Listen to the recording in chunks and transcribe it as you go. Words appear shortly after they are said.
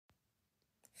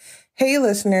Hey,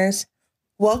 listeners.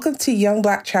 Welcome to Young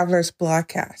Black Travelers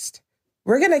Blogcast.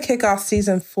 We're going to kick off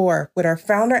season 4 with our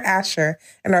founder, Asher,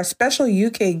 and our special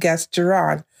UK guest,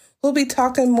 Juran, who'll be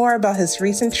talking more about his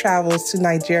recent travels to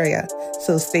Nigeria.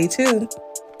 So stay tuned.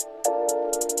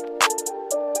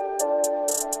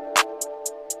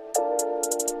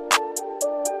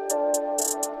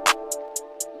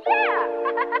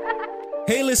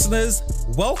 Hey listeners,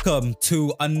 welcome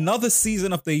to another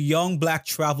season of the Young Black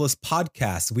Travelers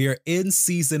podcast. We are in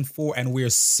season 4 and we're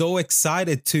so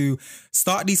excited to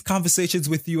start these conversations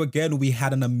with you again. We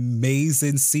had an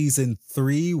amazing season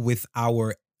 3 with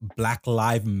our Black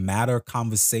Lives Matter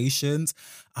conversations.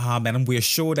 And we're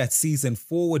sure that season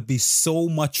 4 would be so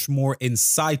much more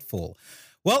insightful.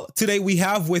 Well, today we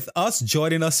have with us,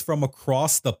 joining us from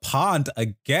across the pond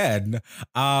again,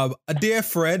 a dear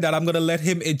friend, and I'm going to let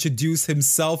him introduce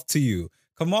himself to you.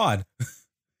 Come on.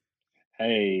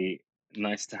 Hey,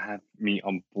 nice to have me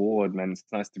on board, man. It's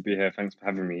nice to be here. Thanks for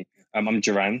having me. I'm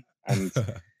Juran, and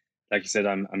like you said,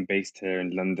 I'm based here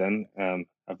in London.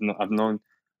 I've known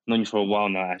you for a while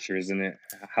now, Asher, isn't it?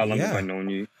 How long have I Yeah. known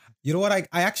you? You know what? I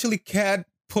actually can't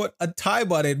put a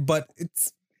time on it, but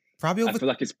it's probably I feel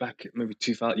like it's back maybe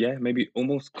 2000, yeah, maybe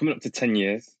almost coming up to 10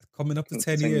 years. coming up to Coming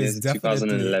 10 10 years, years, definitely.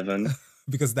 2011.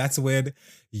 Because that's when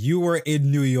you were in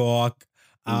New York,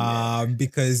 Yeah,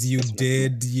 because you that's when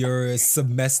did your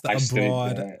semester I studied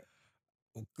abroad. there.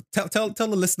 Tell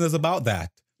the listeners about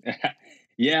that.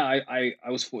 Yeah, I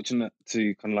was fortunate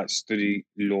to kind of like study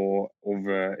law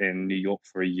over in New York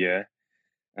for a year.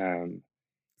 Um,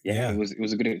 yeah, Yeah. it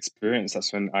was a good experience.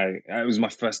 That's when it was my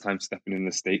first time stepping in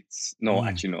the States. No, Mm.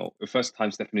 actually no, the first time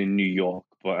stepping in New York,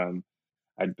 but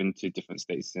I'd been to different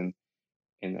states in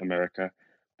America.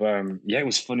 But yeah, it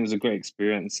was fun. It was a great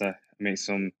experience. I made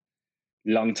some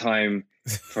long time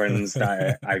friends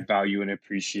that I value and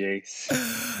appreciate.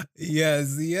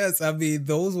 Yes. I mean,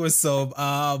 those were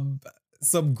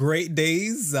some great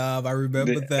days. I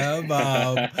remember them.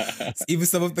 Even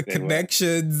some of the They were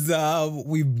connections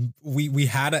we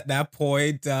had at that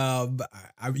point.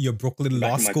 Your Brooklyn back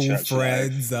Law in my School church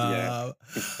friends. life.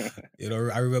 Yeah.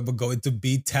 I remember going to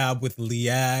B-Tab with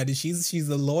Leanne. She's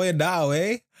a lawyer now,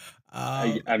 eh?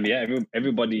 Yeah,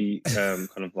 everybody kind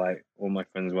of like all my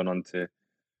friends went on to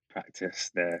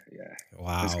practice there. Yeah,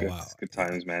 it's good. Wow. It's good Yeah.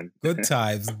 times, man. Good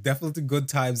times, definitely good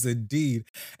times indeed.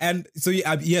 And so,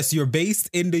 yes, you're based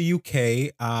in the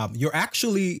UK. You're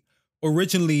actually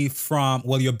originally from,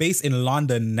 well, you're based in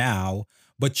London now,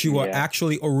 but you are Yeah,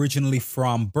 actually originally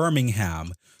from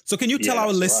Birmingham. So, can you tell yeah, our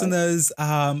that's right. listeners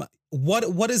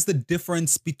what is the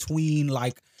difference between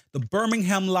like the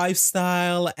Birmingham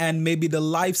lifestyle and maybe the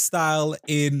lifestyle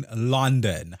in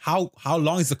London? How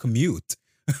long is the commute?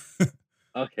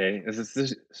 Okay, there's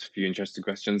a few interesting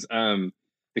questions. The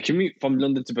commute from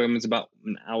London to Birmingham is about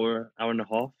an hour and a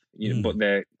half. But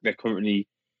Mm, they're currently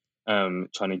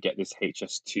trying to get this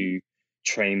HS2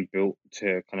 train built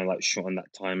to kind of like shorten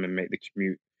that time and make the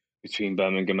commute between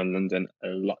Birmingham and London a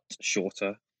lot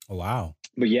shorter. oh, wow.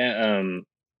 But yeah,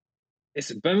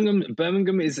 it's Birmingham.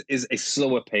 Birmingham is a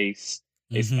slower pace.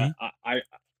 It's Mm-hmm.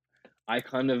 I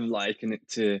kind of liken it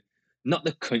to not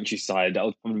the countryside. That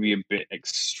would probably be a bit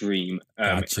extreme.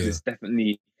 Got Because you.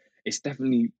 it's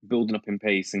definitely building up in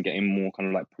pace and getting more kind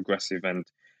of like progressive, and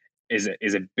is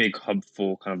a big hub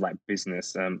for kind of like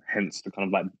business. Hence the kind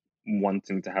of like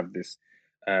wanting to have this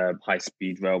high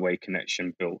speed railway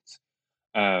connection built.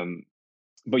 Um,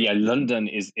 but yeah, London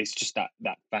is it's just that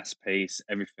fast pace.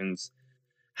 Everything's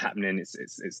happening. It's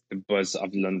the buzz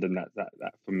of London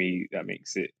that for me that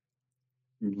makes it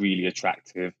really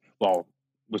attractive. Well,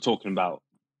 we're talking about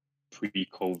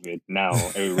pre-COVID now.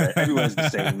 Everywhere's the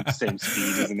same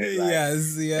speed, isn't it? Like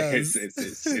Yes.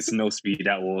 it's no speed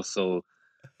at all. So,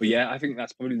 but yeah, I think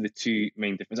that's probably the two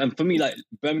main difference. And for me, like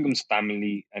Birmingham's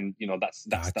family, and Got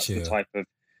that's the you. type of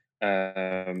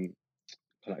kind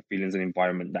of like feelings and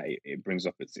environment that it brings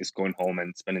up. It's going home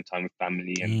and spending time with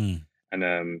family Mm,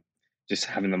 and just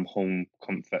having them home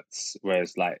comforts.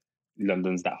 Whereas like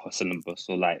London's that hustle and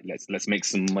bustle. Like let's make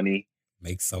some money.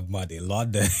 make some money.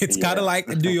 London. It's kind of Yeah. like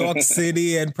New York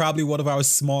City and probably one of our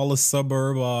smallest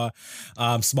suburb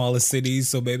smallest cities.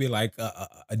 So maybe like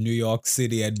a New York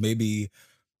City and maybe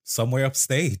somewhere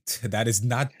upstate. That is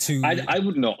not too. I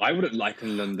would know. I wouldn't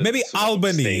liken London Maybe to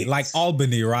Albany, upstate. like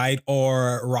Albany, right?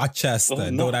 Or Oh, Rochester,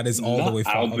 though that is all the not way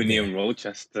far up Albany there. and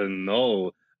Rochester.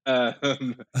 No.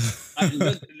 Um,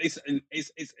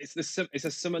 it's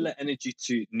a similar energy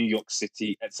to New York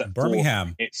City, except for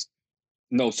Birmingham. it's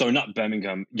No, sorry, not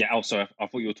Birmingham. Yeah, also I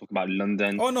thought you were talking about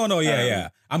London. Oh no, yeah, Um, yeah.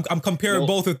 I'm comparing no,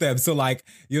 both of them. So like,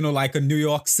 like a New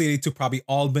York City to probably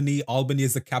Albany. Albany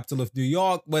is the capital of New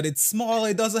York, but it's small.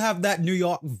 It doesn't have that New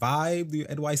York vibe, the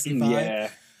NYC vibe. yeah,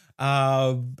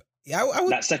 Yeah, I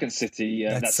would that second city,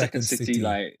 yeah, that that second second city, city.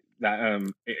 like that.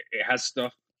 It has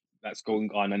stuff that's going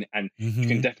on, and you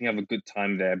can Hmm. definitely have a good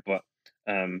time there. But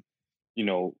um,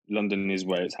 London is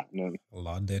where it's happening.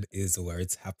 London is where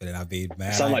it's happening. I mean, I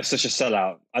man, sound like such a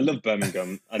sellout. I love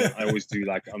Birmingham. I always do.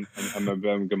 Like I'm a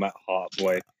Birmingham at heart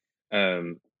boy.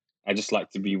 Um, I just like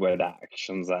to be where that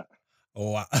action's at.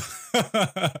 oh,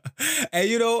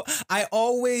 and I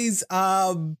always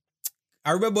I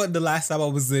remember the last time I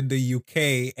was in the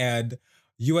UK and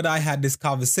you and I had this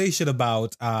conversation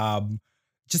about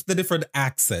just the different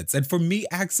accents. And for me,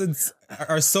 accents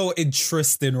are so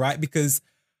interesting, right? Because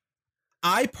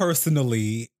I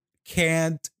personally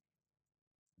can't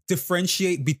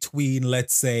differentiate between,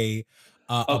 let's say,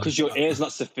 Oh, because your ear's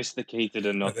not sophisticated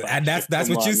enough, and Asher. that's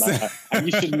Come what you on, said. and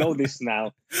you should know this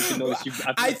now. You should know this. I feel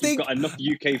I like you've think got enough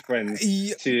UK friends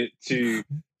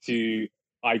to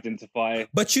identify.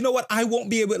 But you know what? I won't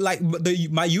be able like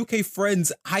my UK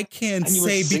friends. I can't And you're a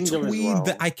say singer as between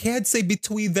well. I can't say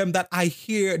between them that I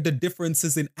hear the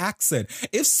differences in accent.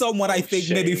 If someone I Oh, think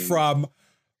maybe shame. from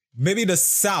maybe the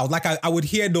South, like I would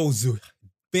hear those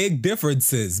big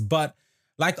differences, but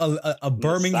like a The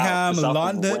Birmingham, south of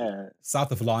London, where?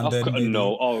 south of London, maybe.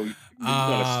 No. Oh, you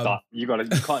gotta Um, stop. You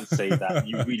can't say that.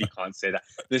 You really can't say that.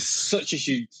 There's such a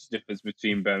huge difference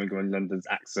between Birmingham and London's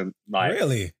accent. Like,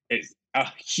 really? it's a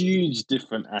huge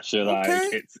different, Asher. Like,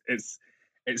 Okay. it's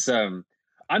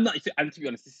I'm not. And to be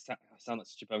honest, I sound like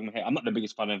such a Birmingham hater. I'm not the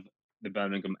biggest fan of the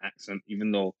Birmingham accent,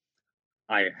 even though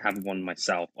I have one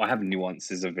myself. I have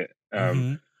nuances of it.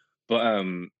 Mm-hmm. But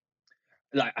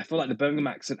like I feel like the Birmingham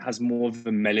accent has more of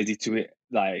a melody to it,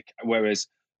 like whereas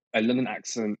a London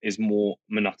accent is more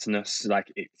monotonous.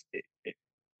 Like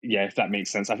yeah, if that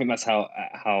makes sense. I think that's how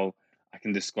I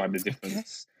can describe the Okay.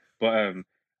 difference. But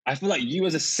I feel like you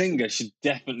as a singer should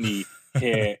definitely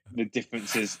hear the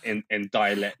differences in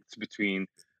dialect between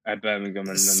Birmingham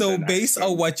and So London based on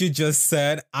accent. what you just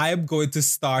said, I am going to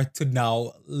start to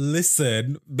now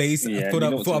listen based Yeah, for you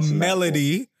know what to for a listen out for.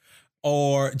 melody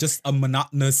or just a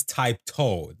monotonous type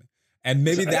tone. And So,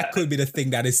 maybe that could be the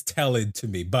thing that is telling to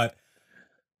me. But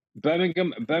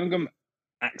Birmingham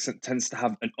accent tends to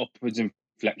have an upwards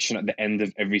inflection at the end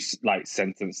of every like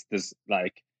sentence. There's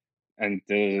like, and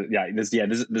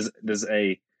there's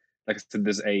a like I said,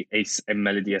 there's a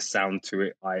melody, a sound to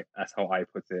it. That's how I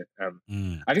put it.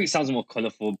 mm, I think it sounds more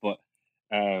colorful, but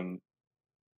um,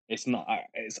 it's not.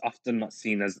 It's often not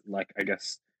seen as like I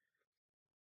guess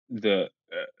the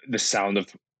sound of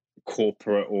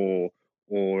corporate or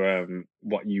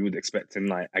what you would expect in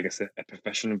like I guess a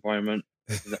professional environment.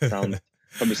 Does that sound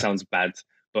probably sounds bad,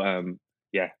 but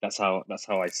yeah, that's how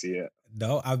I see it.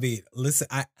 no, I mean, listen,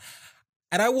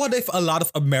 I wonder if a lot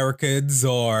of Americans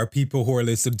or people who are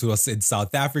listening to us in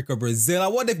South Africa, Brazil, I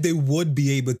wonder if they would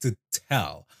be able to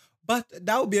tell. But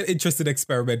that would be an interesting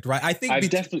experiment, right? I think I've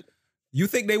definitely you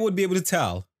think they would be able to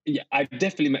tell. Yeah, I've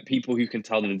definitely met people who can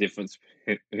tell the difference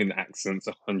in accents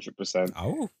 100%.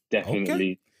 Oh, okay.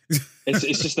 Definitely.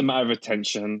 It's just a matter of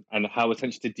attention and how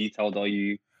attention to detailed are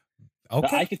you. But I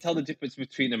Okay. can tell the difference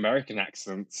between American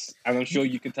accents, and I'm sure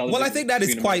you can tell the Well, I difference think that is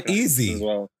between quite American accents as easy.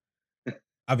 well.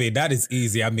 I mean, that is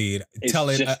easy. I mean, It's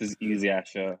telling. just as easy,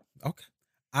 Asher. Okay.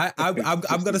 I'm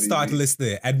Just gonna as start easy.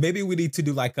 listening, and maybe we need to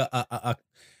do like a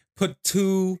put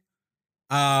two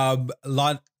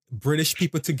British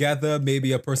people together.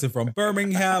 Maybe a person from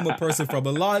Birmingham, a person from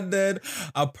London,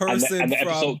 a And the, person and the from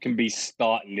episode can be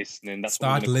start listening. That's what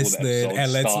we're start gonna call the listening, episode.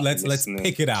 and let's Start let's let's listening.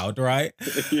 pick it out, right?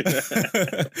 Yeah.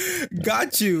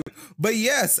 Got you. But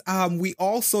yes, we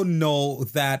also know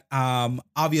that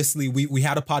obviously we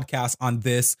had a podcast on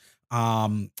this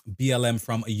BLM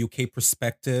from a UK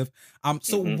perspective.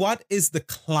 So Mhm. what is the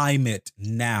climate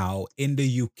now in the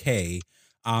UK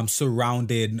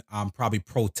surrounding probably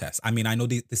protests? I mean, I know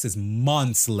this is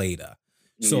months later.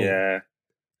 So Yeah.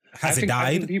 has it I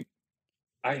think died? people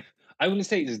I I wouldn't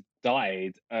say it's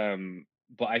died,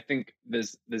 but I think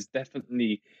there's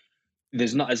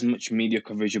not as much media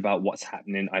coverage about what's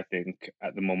happening, I think,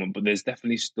 at the moment, but there's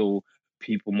definitely still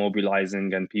people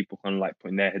mobilizing and people kind of like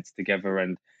putting their heads together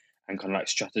and kind of like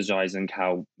strategizing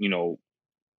how,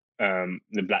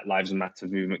 the Black Lives Matter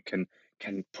movement can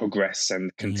progress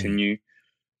and Mm, continue.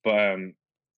 But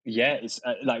yeah, it's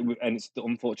and it's the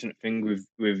unfortunate thing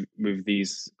with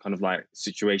these kind of like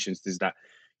situations is that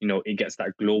it gets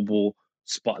that global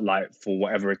spotlight for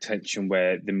whatever attention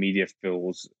where the media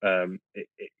feels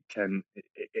it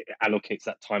allocates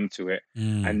that time to it,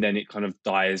 and then it kind of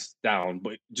dies down.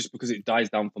 But just because it dies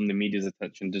down from the media's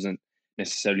attention doesn't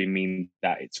necessarily mean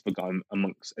that it's forgotten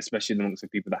especially amongst the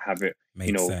people that have it,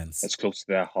 Makes sense. that's close to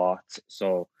their heart.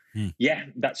 So yeah,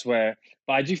 that's where.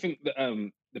 But I do think that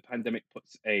the pandemic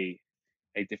puts a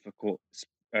difficult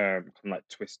kind of like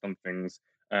twist on things.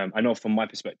 I know from my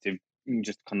perspective,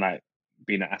 just kind of like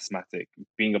being an asthmatic,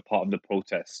 being a part of the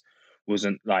protests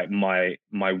wasn't like my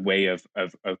way of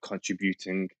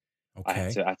contributing. Okay.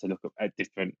 I had to look at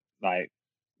different like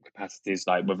capacities,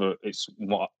 like whether it's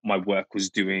what my work was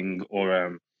doing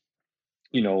or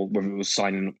whether it was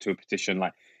signing up to a petition,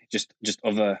 like just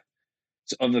other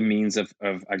means of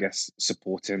I guess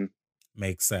supporting.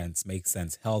 Makes sense. Makes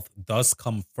sense. Health does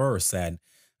come first, and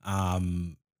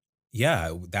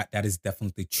yeah, that is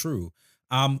definitely true.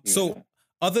 So Yeah.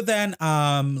 other than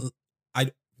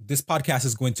I this podcast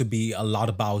is going to be a lot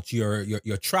about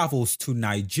your travels to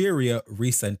Nigeria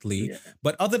recently. Yeah.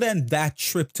 But other than that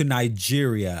trip to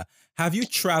Nigeria, have you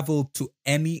traveled to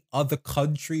any other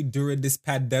country during this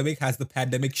pandemic? Has the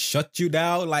pandemic shut you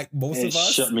down like most It of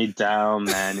us? shut me down,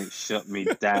 man. It shut me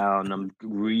down. I'm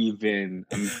grieving.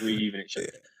 I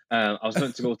was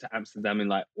meant to go to Amsterdam in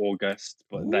like August,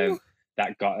 but then Ooh.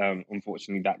 that got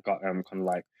unfortunately that got kind of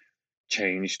like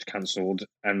changed, cancelled,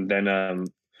 and then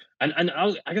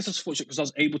I guess I was fortunate because I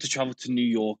was able to travel to New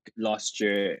York last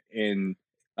year in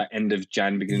like end of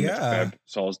Jan, beginning of Yeah. Feb.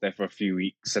 So I was there for a few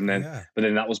weeks, and then Yeah. but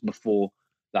then that was before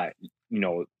like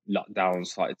lockdown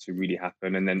started to really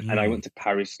happen, and then and I went to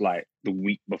Paris like the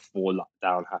week before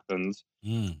lockdown happened.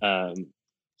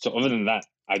 So other than that,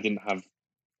 I didn't have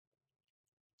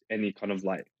any kind of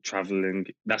like traveling.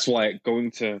 That's why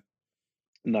going to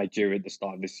Nigeria at the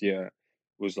start of this year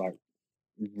was like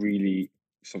really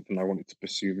something I wanted to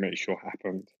pursue, make sure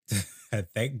happened.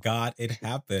 Thank God it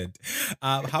happened.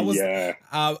 How was? Yeah.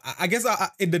 I guess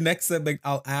in the next segment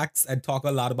I'll ask and talk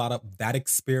a lot about that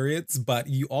experience. But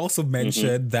you also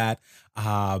mentioned that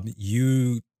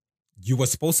you were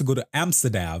supposed to go to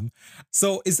Amsterdam.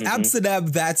 So is Amsterdam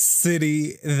that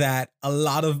city that a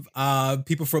lot of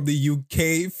people from the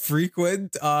UK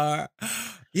frequent?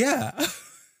 Yeah.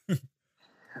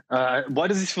 Why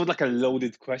does this feel like a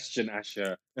loaded question,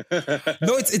 Asher?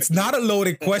 No, it's not a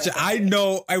loaded question. I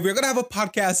know, and we're gonna have a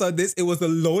podcast on this. It was a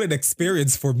loaded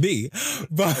experience for me,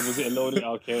 but Was it a loaded?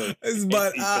 Okay,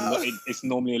 but it's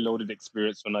normally a loaded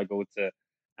experience when I go to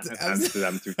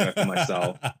Amsterdam to prepare for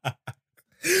myself.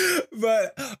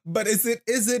 But is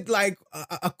it like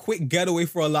a quick getaway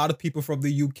for a lot of people from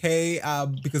the UK?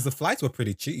 Because the flights were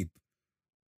pretty cheap.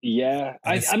 Yeah,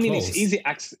 I mean close. it's easy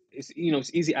access. It's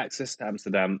easy access to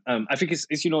Amsterdam. I think it's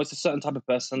it's a certain type of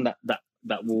person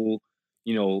that will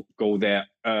go there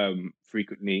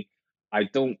frequently. I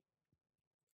don't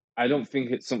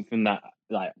think it's something that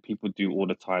like people do all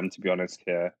the time. To be honest,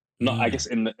 here, not I guess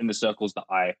in the circles that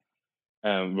I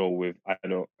roll with, I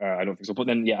don't think so. But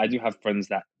then yeah, I do have friends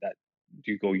that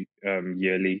do go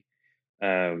yearly.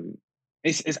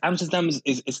 It's Amsterdam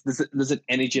is there's an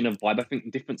energy and a vibe. I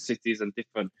think different cities and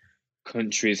different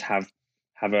countries have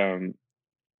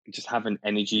just have an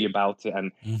energy about it,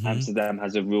 and Amsterdam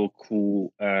has a real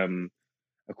cool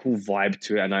vibe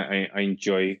to it, and I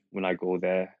enjoy when I go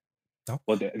there.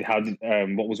 What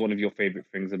was one of your favorite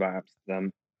things about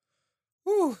Amsterdam?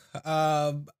 Whew,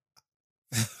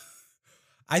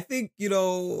 I think it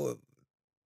was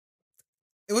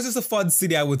just a fun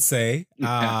city, I would say.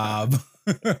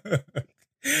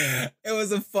 It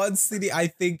was a fun city. I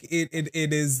think it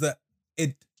is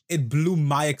it blew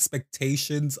my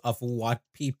expectations of what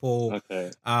people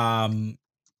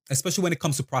especially when it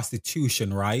comes to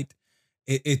prostitution, right?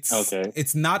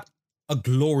 It's not a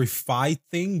glorified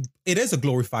thing. It is a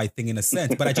glorified thing in a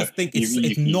sense, but I just think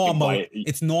it's normal.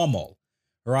 It's normal,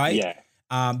 right?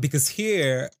 Yeah. Because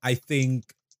here, I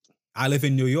think I live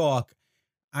in New York.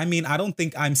 I mean, I don't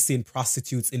think I'm seeing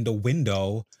prostitutes in the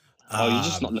window. Oh, you're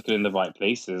just not looking in the right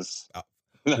places.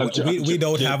 We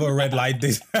don't have a red light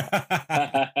district.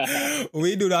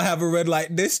 We do not have a red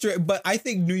light district, but I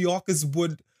think New Yorkers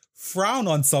would frown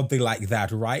on something like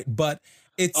that, right? But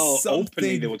it's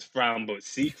openly they would frown, but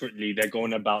secretly they're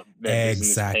going about their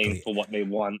business, paying for what they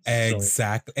want.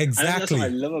 Exactly. And that's what I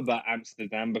love about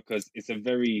Amsterdam, because it's a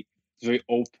very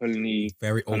openly,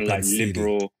 very open, like city.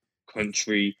 Liberal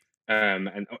country,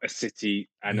 and a city,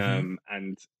 and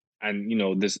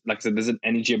there's, like I said, there's an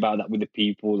energy about that with the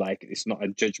people. Like, it's not a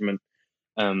judgment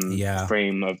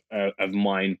frame of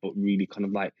mind, but really kind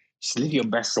of like just live your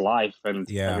best life and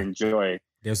enjoy.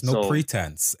 There's no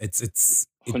pretense. It's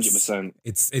 100%.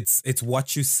 It's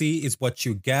what you see is what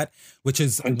you get, which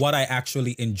is what I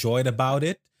actually enjoyed about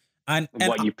it. And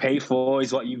what you pay for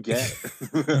is what you get.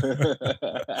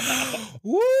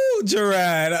 Woo,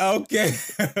 Juran. Okay.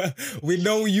 We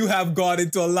know you have gone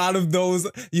into a lot of those.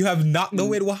 You have knocked the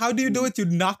weight. Well, how do you do it? You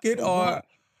knock it, or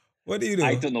what do you do?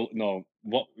 I don't know. No,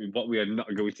 what we are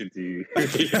not going to do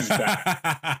is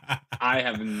that I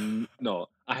have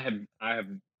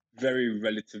very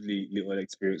relatively little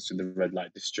experience with the red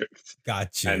light district.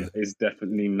 Got you. And it's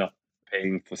definitely not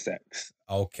paying for sex.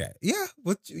 Okay. Yeah.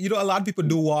 But a lot of people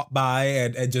do walk by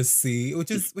and just see,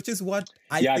 which is what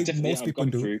I think most people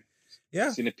do. Through. Yeah.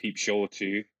 I've seen a peep show or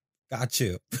two. Got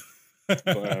you.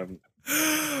 But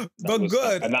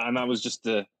good. And that was just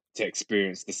to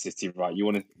experience the city, right? You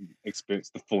want to experience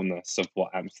the fullness of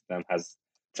what Amsterdam has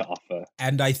to offer.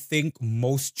 And I think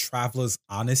most travelers,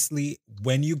 honestly,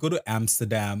 when you go to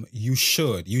Amsterdam, you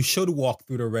should walk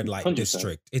through the red light 100%.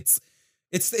 District. It's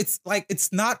like,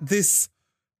 it's not this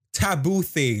taboo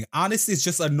thing. Honestly, it's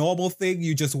just a normal thing.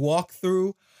 You just walk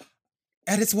through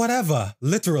and it's whatever,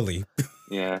 literally.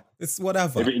 Yeah, it's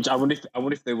whatever. I wonder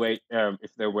if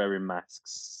they're wearing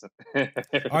masks.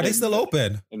 Are they still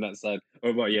open in that side?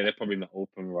 Oh, well, yeah, they're probably not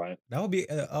open, right? That would be.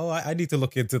 I need to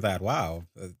look into that. Wow,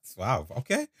 wow.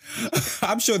 Okay,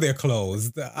 I'm sure they're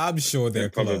closed. I'm sure they're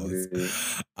closed.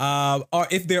 Or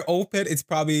if they're open, it's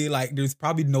probably like there's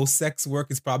probably no sex work.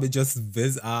 It's probably just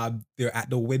they're at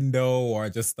the window or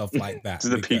just stuff like that.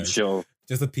 Just a peep show.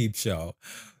 Just a peep show.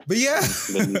 But yeah,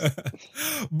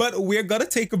 but we're going to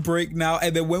take a break now.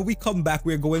 And then when we come back,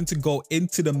 we're going to go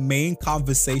into the main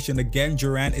conversation. Again,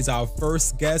 Juran is our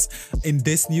first guest in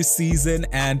this new season.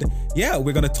 And yeah,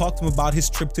 we're going to talk to him about his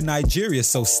trip to Nigeria.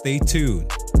 So stay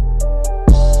tuned.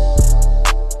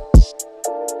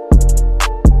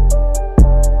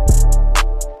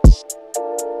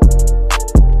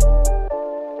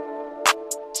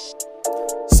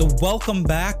 So welcome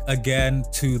back again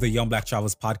to the Young Black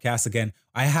Travelers podcast. Again,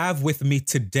 I have with me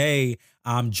today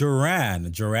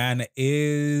Juran. Juran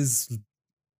is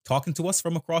talking to us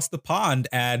from across the pond,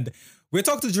 and we're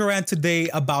talking to Juran today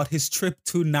about his trip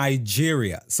to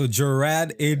Nigeria. So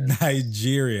Juran in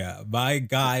Nigeria, my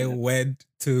guy went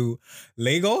to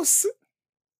Lagos,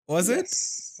 was it?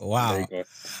 Wow.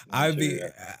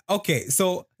 Lagos, okay,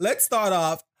 so let's start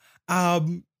off.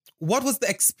 What was the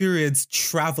experience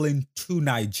traveling to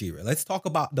Nigeria? Let's talk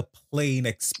about the plane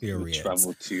experience.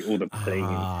 Travel to all the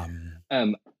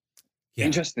plane.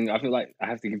 Interesting. I feel like I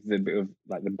have to give a bit of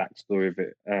like the backstory of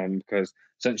it, because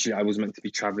essentially I was meant to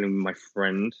be traveling with my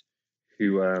friend,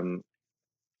 who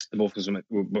the both of us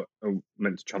were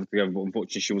meant to travel together, but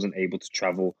unfortunately she wasn't able to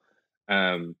travel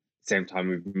same time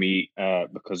with me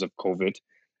because of COVID.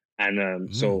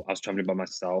 And so I was traveling by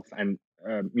myself, and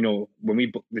when we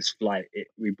booked this flight,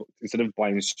 we booked, instead of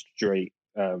buying straight,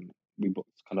 we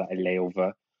booked kind of a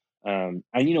layover. And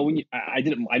I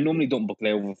normally don't book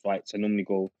layover flights. I normally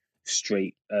go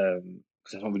straight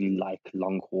because I don't really like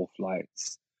long haul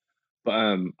flights. But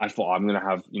I thought I'm gonna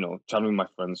have traveling with my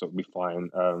friends, so it'll be fine.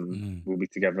 We'll be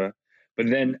together. But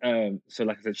then so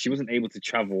like I said, she wasn't able to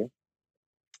travel.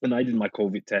 And I did my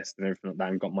COVID test and everything like that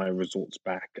and got my results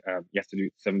back. You have to do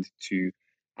it 72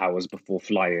 hours before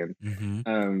flying.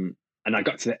 And I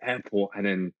got to the airport, and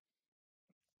then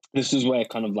this is where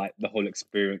kind of like the whole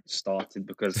experience started,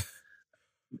 because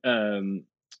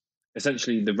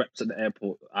essentially the reps at the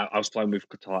airport, I was flying with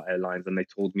Qatar Airlines, and they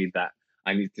told me that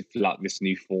I needed to fill out this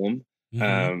new form,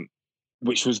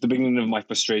 which was the beginning of my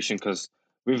frustration, because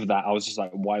with that, I was just like,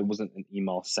 why wasn't an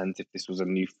email sent if this was a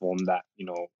new form that,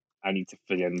 I need to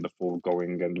fill in before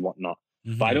going and whatnot.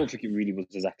 But I don't think it really was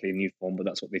exactly a new form, but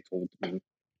that's what they told me.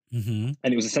 And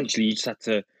it was essentially, you just had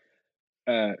to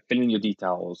fill in your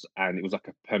details, and it was like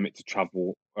a permit to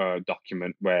travel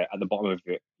document, where at the bottom of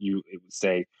it, it would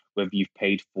say whether you've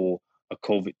paid for a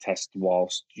COVID test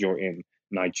whilst you're in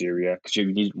Nigeria, because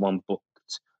you need one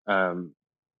booked.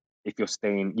 If you're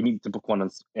staying, you need to book one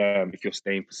if you're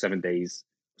staying for 7 days,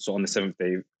 so on the 7th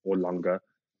day or longer.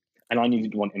 And I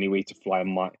needed one anyway to fly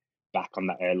back on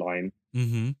that airline.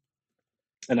 And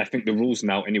I think the rules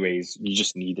now, anyways, you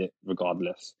just need it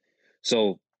regardless.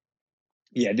 So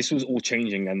yeah, this was all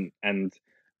changing, and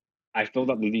I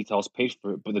filled out the details, paid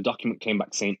for it, but the document came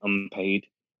back saying unpaid.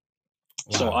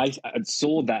 Wow. So I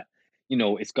saw that,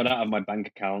 it's got out of my bank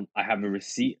account. I have a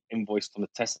receipt invoiced from the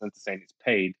test center saying it's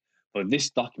paid, but this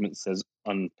document says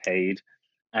unpaid.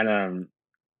 And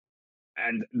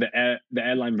the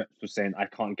airline reps were saying I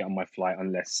can't get on my flight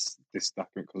unless this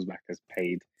document comes back as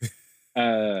paid.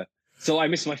 So I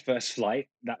missed my first flight.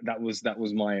 That was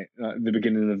my the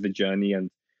beginning of the journey.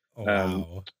 And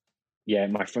wow. Yeah,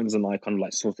 my friends and I kind of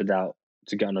like sorted out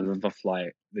to get another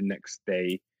flight the next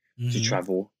day to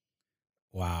travel.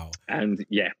 Wow. And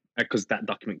yeah, because that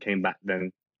document came back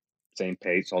then same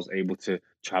page, so I was able to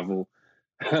travel.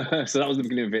 So that was the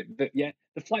beginning of it. But yeah,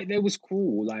 the flight there was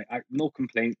cool. Like no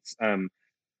complaints.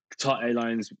 Qatar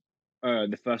Airlines,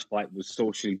 the first flight was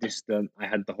socially distant. I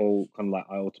had the whole kind of like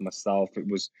aisle to myself. It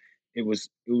was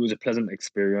a pleasant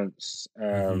experience.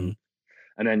 Mm-hmm.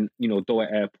 And then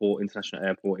Doha Airport, International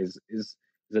Airport, is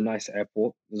a nice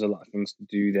airport. There's a lot of things to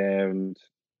do there and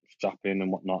shopping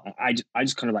and whatnot. I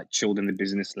just kind of like chilled in the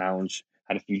business lounge,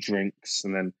 had a few drinks,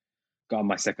 and then got on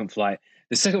my second flight.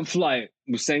 The second flight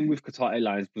was same with Qatar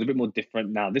Airlines, was a bit more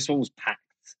different. Now this one was packed,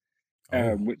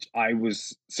 Oh. which I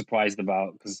was surprised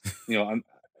about because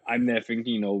I'm there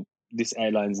thinking this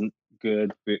airline's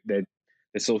good, but they're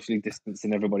socially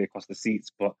distancing everybody across the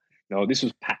seats. But no, this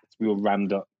was packed. We were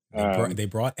rammed up. They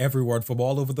brought everyone from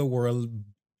all over the world,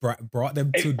 brought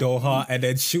them to It- Doha, and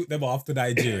then shoot them off to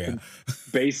Nigeria.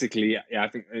 Basically, yeah, I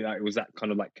think it was that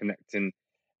kind of like connecting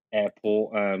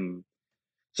airport.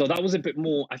 So that was a bit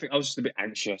more. I think I was just a bit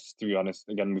anxious, to be honest.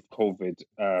 Again, with COVID,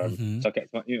 Mm-hmm. so I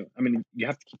kept, I mean, you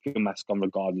have to keep your mask on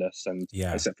regardless, and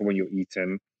Yeah. except for when you're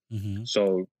eating. Mm-hmm.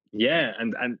 So yeah,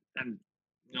 and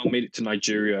made it to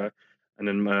Nigeria, and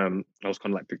then I was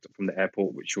kind of like picked up from the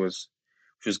airport, which was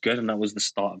good, and that was the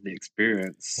start of the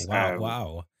experience. Wow,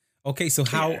 wow. Okay, so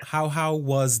Yeah. how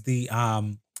was the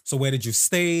so where did you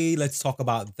stay? Let's talk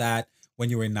about that when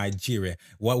you were in Nigeria.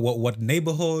 What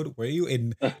neighborhood? Were you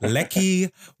in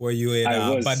Lekki? Were you in I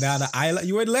was. Banana Island?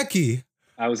 You were in Lekki.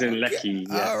 I was in Okay, Lekki.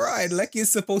 Yes. all right. Lekki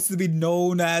is supposed to be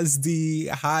known as the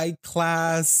high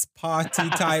class party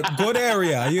type good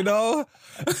area,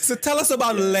 So tell us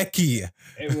about Yeah. Lekki.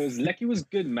 Lekki was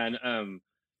good, man.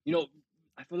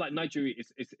 I feel like Nigeria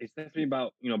it's definitely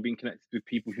about being connected with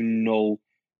people who know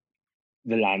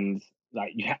the land.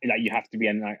 Like you have to be,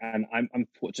 and I'm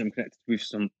fortunate. I'm connected with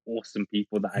some awesome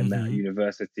people that I met at Mhm.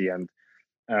 university,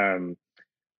 um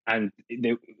and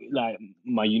they like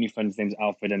my uni friend's name's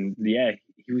Alfred, and yeah,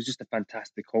 he was just a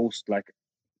fantastic host. Like,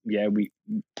 yeah,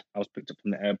 I was picked up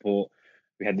from the airport.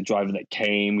 We had the driver that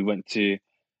came. We went to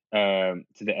the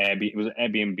Airbnb. It was an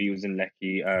Airbnb. It was in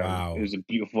Lekki. It Wow. was a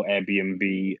beautiful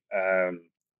Airbnb.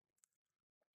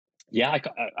 Yeah,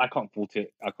 I can't fault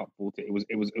it. I can't fault it.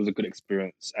 It was a good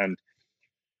experience, and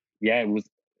yeah, it was.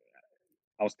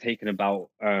 I was taken about,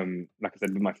 like I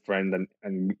said, with my friend,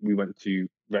 and we went to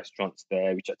restaurants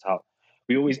there. We checked out.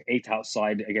 We always ate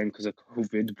outside again because of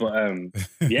COVID, but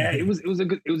yeah, it was a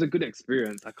good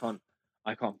experience. I can't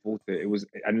fault it. It was,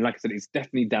 and like I said, it's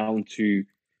definitely down to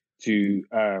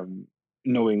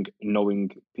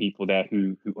knowing people there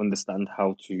who understand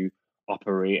how to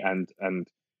operate and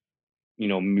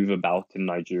move about in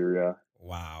Nigeria.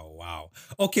 Wow, wow.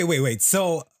 Okay, wait.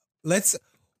 So let's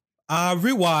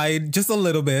rewind just a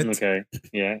little bit. Okay,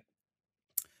 yeah.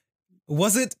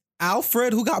 Was it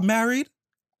Alfred who got married?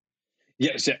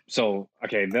 Yes, yeah. So,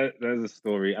 okay, there's a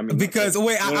story. I mean, Because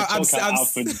wait, I want to I'm, talk about I'm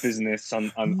Alfred's business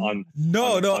on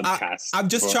no, the no. podcast. I'm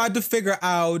just trying to figure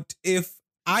out if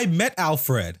I met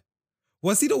Alfred.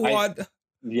 Was he the one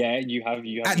Yeah, you have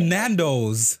at met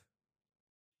Nando's?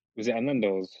 Was it at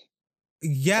Nando's? I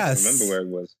don't Yes. remember where it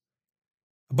was.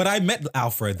 But I met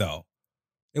Alfred though.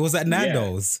 It was at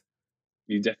Nando's.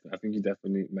 I think you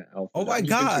definitely met Alfred. Oh my Did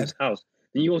you go to God. his house?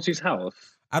 Did you go to his house?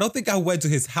 I don't think I went to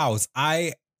his house.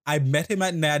 I met him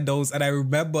at Nando's, and I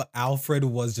remember Alfred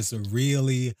was just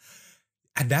really,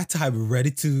 at that time,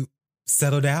 ready to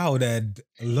settle down and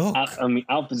look. I mean,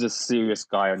 Alfred's a serious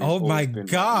guy. And Oh my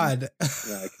God.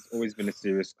 He's always been a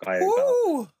serious guy.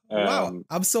 Woo! Wow,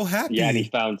 I'm so happy. Yeah, and he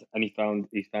found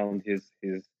his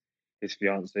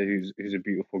fiance who's a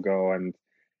beautiful girl,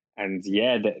 and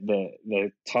yeah,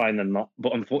 they're tying a knot.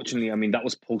 But unfortunately, I mean, that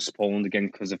was postponed again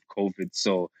because of COVID.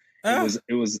 So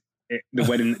the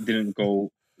wedding didn't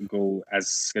go as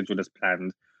scheduled as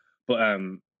planned. But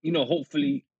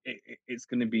hopefully it's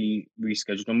going to be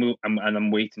rescheduled.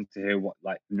 I'm waiting to hear what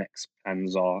like next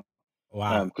plans are.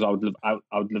 Wow. Because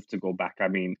I would love to go back. I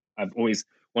mean, I've always,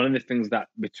 one of the things that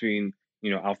between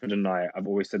Alfred and I've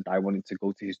always said that I wanted to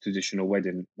go to his traditional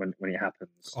wedding when it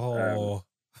happens. Oh.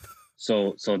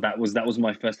 So that was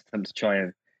my first attempt to try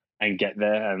and get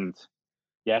there, and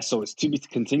yeah, so it's to be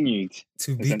continued.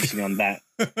 Essentially on that.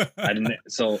 I didn't.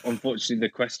 So unfortunately, the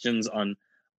questions on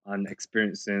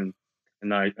experiencing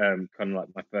and I kind of like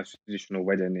my first traditional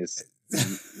wedding is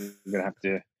gonna have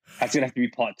to be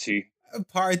part 2.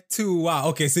 Part 2. Wow.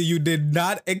 Okay, so you did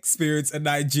not experience a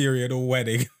Nigerian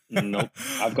wedding. Nope.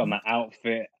 I've got my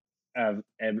outfit.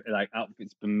 Like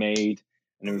outfit's been made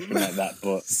and everything like that,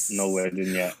 but no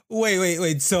wedding yet.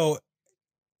 Wait. So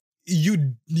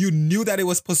you knew that it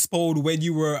was postponed when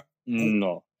you were?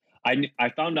 No, I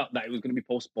found out that it was going to be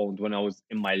postponed when I was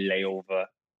in my layover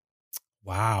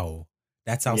Wow.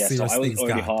 That's how Yeah, so serious I was things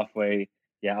already got. halfway.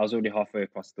 Yeah, I was already halfway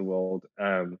across the world.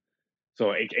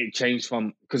 So it changed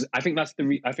from, because I think that's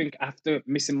I think after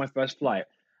missing my first flight,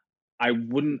 I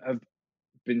wouldn't have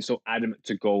been so adamant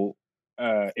to go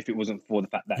if it wasn't for the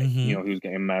fact that Mm-hmm. he was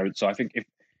getting married. So I think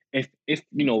if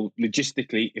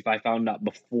logistically, if I found out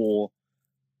before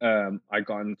I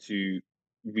got him to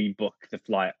rebook the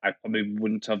flight, I probably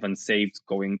wouldn't have, and saved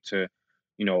going to,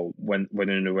 when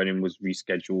the wedding was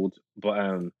rescheduled.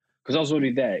 But because I was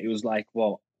already there, it was like,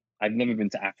 well, I've never been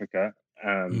to Africa,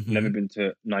 never Mm-hmm. been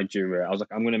to Nigeria. I was like,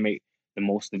 I'm gonna make the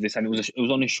most of this, and it was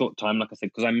only a short time, like I said,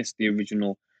 because I missed the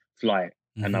original flight,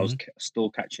 and I was Mm-hmm. still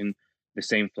catching the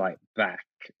same flight back.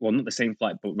 Well, not the same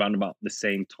flight, but round about the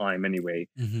same time anyway.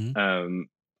 Mm-hmm. Um,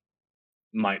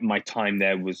 my time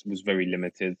there was very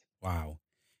limited. Wow.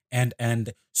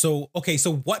 And so okay,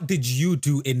 so what did you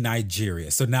do in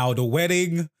Nigeria? So now the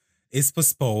wedding is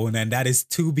postponed and that is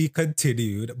to be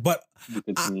continued. But We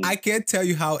I continued. can't tell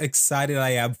you how excited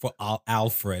I am for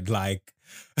Alfred. Like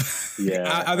Yeah,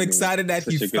 I'm I mean, excited that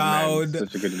he such a good man, found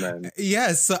such a good man.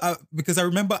 yes, because I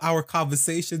remember our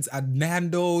conversations at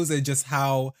Nando's and just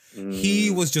how he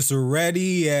Mm, was just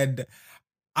ready. And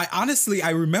I honestly I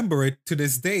remember it to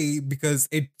this day because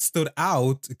it stood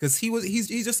out because he's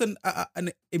just an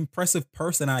impressive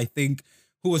person, I think,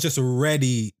 who was just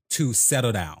ready to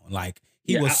settle down. Like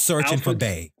he yeah, was searching for Alfred's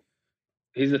Bay.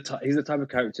 he's the type of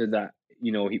character that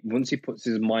once he puts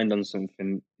his mind on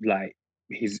something, like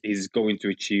he's going to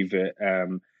achieve it.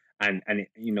 And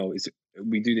it's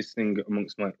we do this thing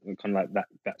amongst my kind of like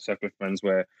that circle of friends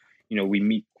where we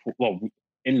meet. Well,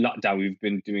 in lockdown we've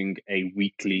been doing a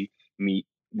weekly meet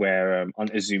where on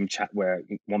a Zoom chat where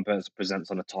one person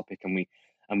presents on a topic and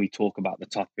we talk about the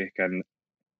topic, and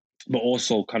but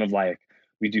also kind of like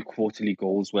we do quarterly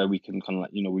goals where we can kind of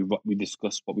like we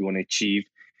discuss what we want to achieve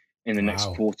in the next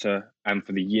Wow. quarter and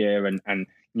for the year, and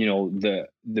the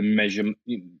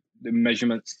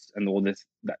measurements and all this,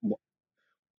 that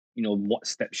what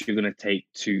steps you're going to take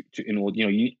to in order,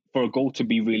 for a goal to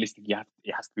be realistic,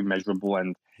 it has to be measurable.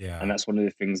 And Yeah. that's one of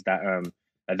the things that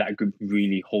that group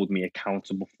really hold me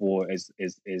accountable for, is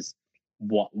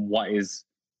what is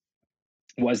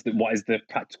the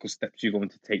practical steps you're going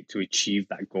to take to achieve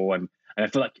that goal. And I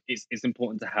feel like it's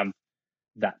important to have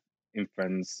that in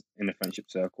a friendship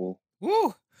circle.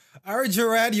 Woo. All right,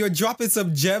 Juran, you're dropping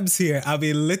some gems here. I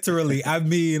mean, literally. I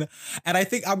mean, and I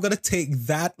think I'm going to take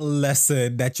that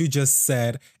lesson that you just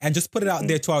said and just put it out Hmm.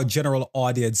 there to our general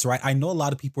audience, right? I know a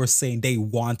lot of people are saying they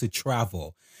want to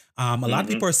travel. A lot of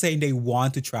Hmm. people are saying they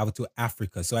want to travel to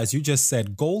Africa. So, as you just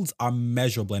said, goals are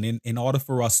measurable. And in order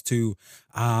for us to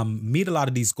meet a lot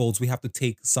of these goals, we have to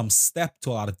take some step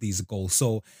to a lot of these goals.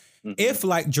 So, Hmm. if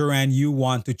like Joran, you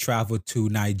want to travel to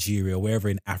Nigeria, wherever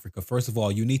in Africa, first of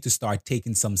all, you need to start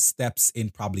taking some steps in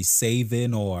probably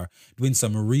saving or doing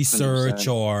some research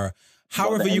 100%. or What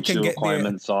however the you can entry get there.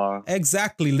 requirements are.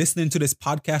 Exactly. Listening to this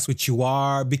podcast, which you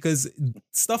are, because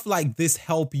stuff like this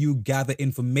help you gather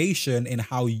information in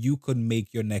how you could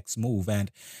make your next move. And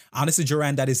honestly,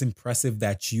 Joran, that is impressive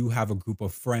that you have a group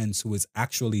of friends who is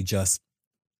actually just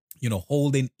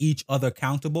holding each other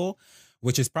accountable,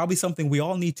 which is probably something we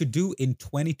all need to do in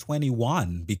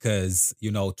 2021 because,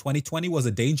 2020 was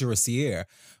a dangerous year.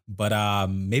 But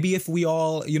maybe if we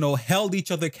all, held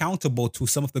each other accountable to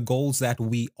some of the goals that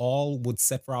we all would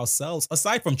set for ourselves,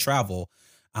 aside from travel,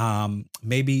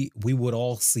 maybe we would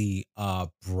all see a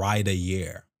brighter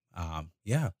year.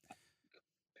 Yeah.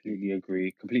 Completely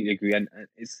agree. And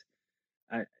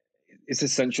uh, it's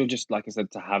essential, just like I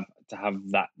said, to have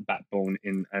that backbone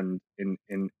in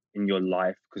your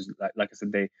life, because like I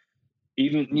said, they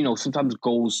even sometimes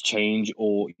goals change,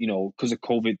 or because of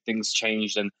COVID things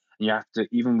changed, and you have to,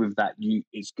 even with that,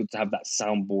 it's good to have that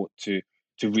soundboard to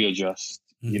readjust.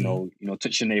 Hmm.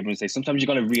 Touch your neighbor and say, sometimes you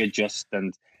got to readjust,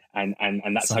 and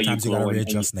that's how you Sometimes you got to grow, and you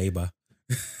readjust, neighbor.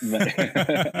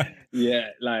 yeah,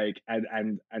 like,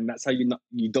 and that's how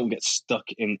you don't get stuck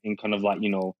in kind of like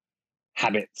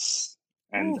habits,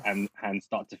 Oof. and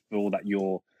start to feel that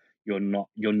you're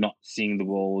not seeing the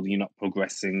world, you're not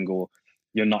progressing, or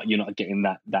you're not getting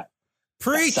that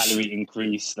Preach. salary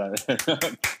increase.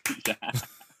 Yeah.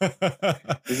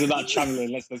 This is about traveling.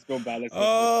 Let's go back. Let's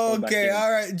go back Okay, in.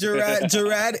 all right.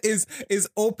 Gerard is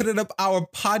opening up our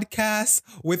podcast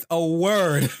with a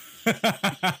word. Not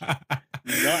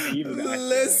even accurate. Not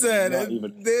Listen,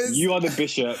 even. this You are the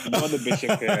bishop. You are the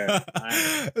bishop here.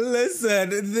 listen,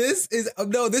 this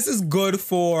is good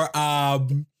for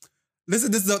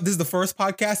listen, this is the first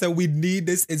podcast and we need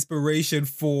this inspiration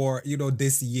for,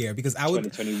 this year because I would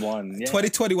 2021. Yeah.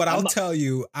 2021, I'll I'm not. tell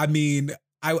you, I mean,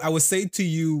 I was saying to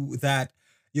you that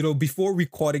before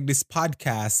recording this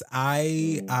podcast,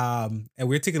 and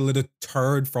we're taking a little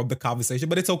turn from the conversation,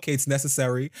 but it's okay, it's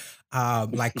necessary.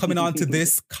 Like coming on to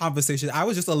this conversation, I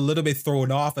was just a little bit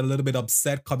thrown off and a little bit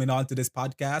upset coming on to this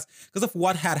podcast because of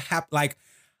what had happened. Like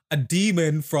a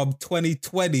demon from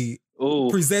 2020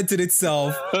 presented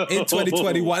itself in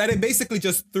 2021, and it basically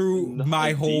just threw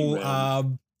my whole I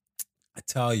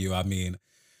tell you, I mean,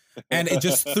 and it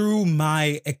just threw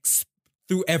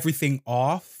threw everything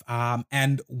off.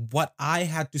 And what I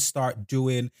had to start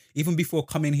doing, even before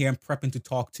coming here and prepping to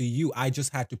talk to you, I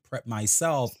just had to prep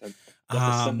myself. You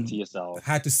have to center yourself.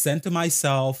 Had to center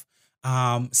myself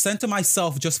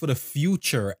just for the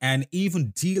future, and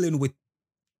even dealing with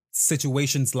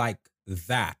situations like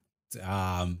that.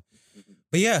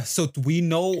 But yeah, so we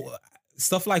know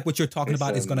stuff like what you're talking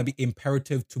about is going to be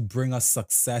imperative to bring us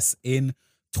success in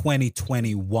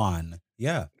 2021.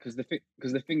 Yeah, because the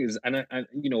thing is, and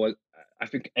I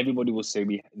think everybody will say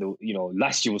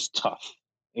last year was tough.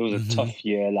 It was a tough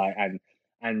year, like,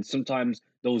 and sometimes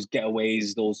those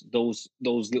getaways,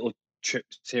 those little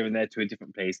trips here and there to a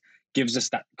different place gives us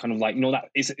that kind of like, that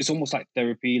it's almost like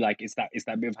therapy. Like it's that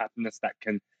bit of happiness that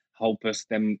can help us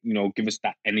then, give us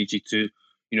that energy to,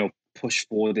 push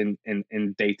forward in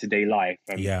day-to-day life.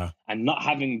 And not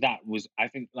having that was, I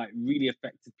think, like really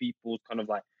affected people's kind of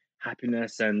like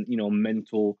happiness and,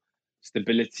 mental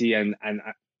stability. And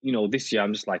this year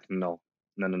I'm just like, no.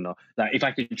 Like if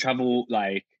I could travel,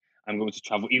 like I'm going to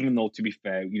travel, even though, to be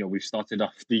fair, we've started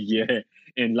off the year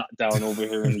in lockdown over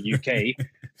here in the UK,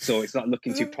 so it's not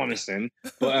looking too promising.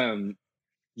 But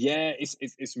yeah,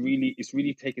 it's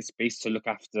really taking space to look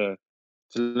after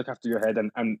your head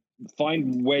and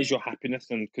find where's your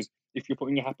happiness. And because if you're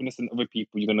putting your happiness in other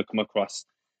people, you're going to come across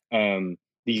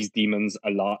these demons a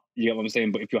lot. You get what I'm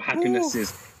saying? But if your happiness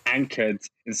is anchored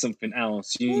in something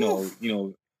else, you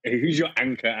know, who's your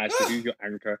anchor, Ashley? Who's your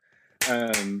anchor?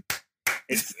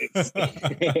 It's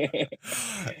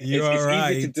you are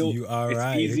right.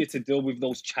 It's easier to deal with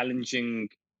those challenging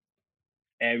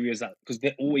areas because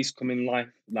they always come in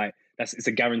life. Like it's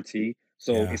a guarantee.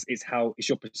 So it's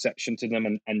your perception to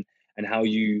them and how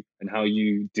you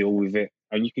deal with it,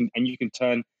 and you can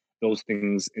turn those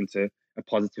things into a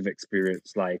positive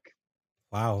experience. Like,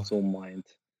 wow, it's all mind.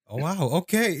 Oh, wow.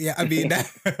 Okay. Yeah. I mean,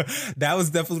 that was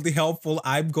definitely helpful.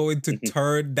 I'm going to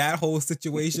turn that whole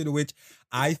situation, which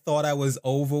I thought I was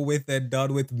over with and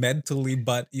done with mentally,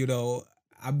 but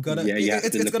I'm gonna.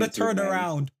 It's gonna turn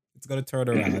around. It's gonna turn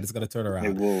around. It's gonna turn around.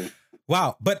 It will.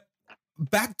 Wow. But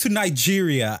back to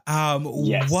Nigeria.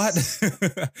 Yes.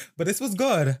 What? But this was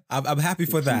good. I'm happy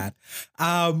for that.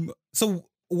 So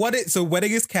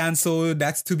wedding is canceled.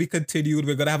 That's to be continued.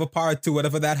 We're gonna have a part 2,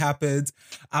 whatever that happens.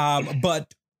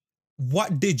 But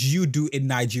what did you do in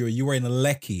Nigeria? You were in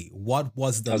Lekki. What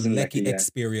was the Lekki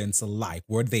experience like?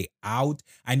 Were they out?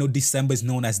 I know December is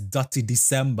known as Dirty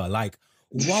December. Like,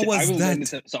 what was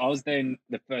that? So I was there in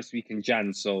the first week in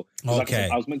Jan. So like I said,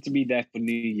 I was meant to be there for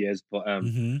New Year's, but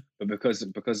because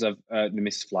of the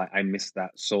missed flight, I missed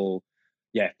that. So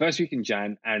yeah, first week in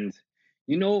Jan, and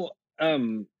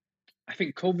I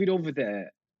think COVID over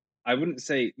there, I wouldn't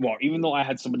say, well, even though I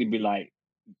had somebody be like,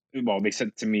 well, they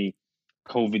said to me,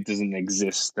 COVID doesn't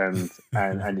exist, and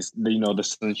it's, the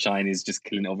sunshine is just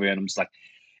killing it over here, and I'm just like,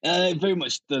 it very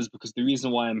much does, because the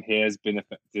reason why I'm here has been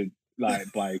affected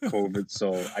by COVID,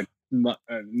 so I'm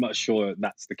not sure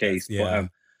that's the case. But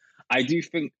I do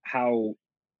think how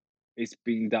it's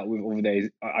being dealt with over there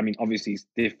is, I mean, obviously it's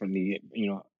differently.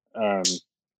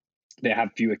 They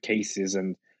have fewer cases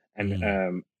and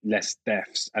less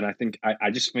deaths, and I think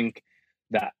I just think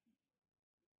that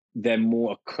they're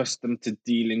more accustomed to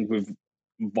dealing with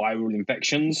viral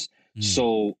infections.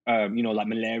 So like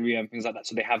malaria and things like that.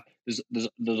 So they have there's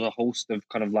a host of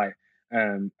kind of like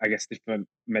I guess different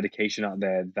medication out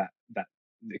there that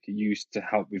they could use to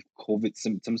help with COVID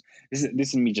symptoms. This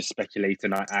is me just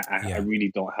speculating. I really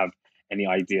don't have any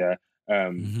idea.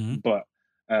 But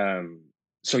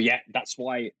so yeah, that's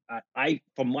why I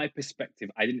from my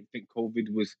perspective, I didn't think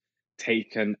COVID was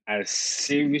taken as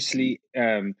seriously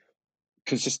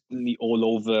consistently all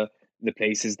over the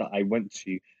places that I went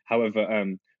to. However,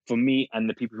 for me and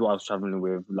the people who I was traveling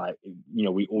with, like,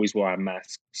 we always wore our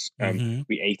masks.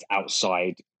 We ate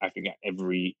outside, I think, at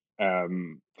every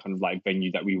kind of like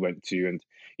venue that we went to, and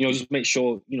just make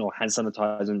sure hand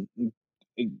sanitize and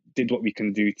did what we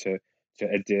can do to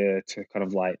adhere to kind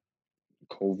of like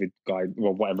COVID guide,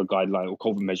 or whatever guideline or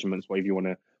COVID measurements, whatever you want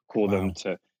to call them,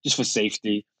 to just for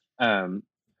safety.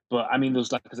 But I mean, there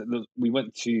was, like I said, we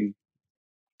went to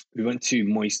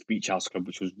Moist Beach House Club,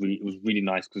 which was really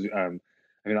nice, because I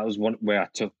mean, that was one where I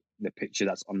took the picture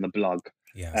that's on the blog.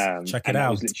 Yes, check it And that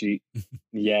was out. literally,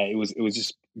 yeah, it was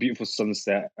just beautiful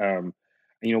sunset. And,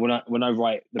 when I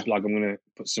write the blog, I'm gonna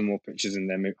put some more pictures in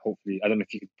there. Maybe, hopefully, I don't know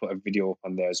if you could put a video up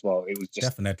on there as well.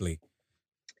 Definitely.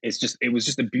 It was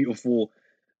just a beautiful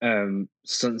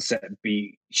sunset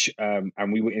beach,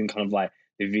 and we were in kind of like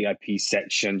the VIP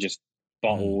section, just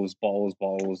Mm.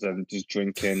 bottles, and just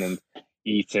drinking and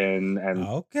eating and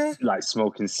Okay. like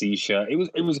smoking shisha. It was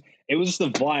just a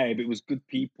vibe. It was good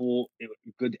people,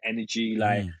 good energy,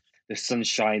 like Mm. the sun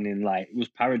shining, like it was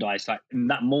paradise. Like in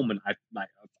that moment, I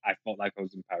felt like I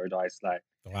was in paradise. Like,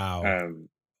 Wow. um,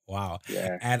 Wow.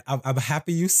 yeah, And I'm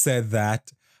happy you said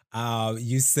that.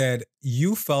 You said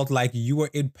you felt like you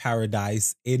were in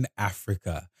paradise in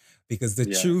Africa because the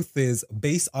yeah, truth is,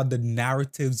 based on the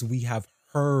narratives we have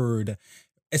heard,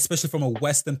 especially from a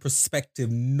Western perspective,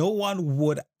 no one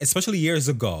would, especially years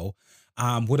ago,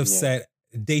 would have yeah. said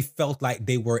they felt like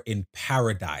they were in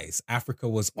paradise. Africa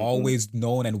was Hmm. always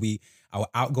known, and our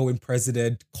outgoing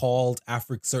president called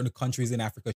Africa, certain countries in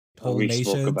Africa, whole We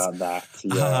spoke nations. about that.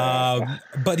 Yeah.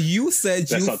 But you said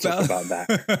Let's you not talk felt. about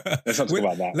that. Let's not talk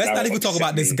about that. Let's That not even talk upset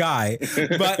about this me. guy.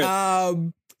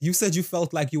 But you said you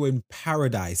felt like you were in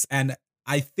paradise, and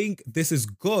I think this is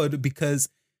good because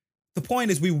the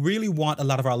point is we really want a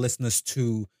lot of our listeners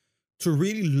to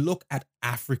really look at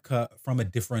Africa from a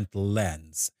different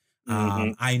lens.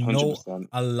 Mm-hmm. I know 100%.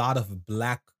 a lot of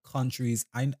black countries.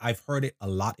 I've heard it a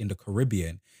lot in the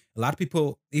Caribbean. A lot of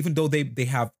people, even though they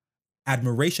have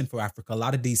admiration for Africa, a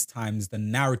lot of these times the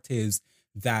narratives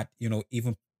that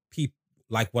even people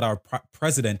like what our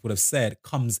president would have said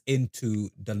comes into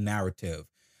the narrative,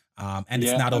 and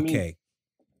it's Yeah, not okay.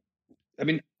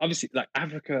 obviously, like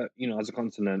Africa, as a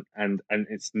continent and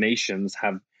its nations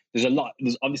have. There's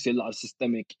obviously a lot of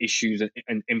systemic issues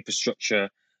and infrastructure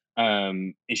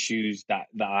issues that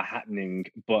are happening.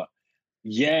 But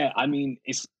yeah,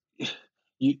 it's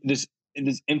you, there's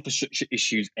infrastructure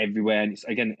issues everywhere, and it's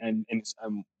again, and it's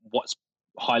what's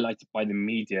highlighted by the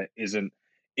media isn't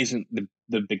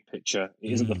the big picture.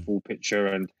 It isn't the Mm, full picture,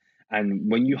 and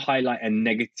when you highlight a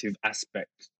negative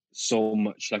aspect so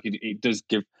much, like it does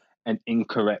give an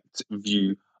incorrect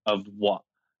view of what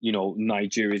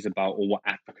Nigeria is about or what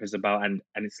Africa is about, and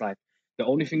it's like the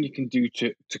only thing you can do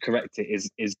to correct it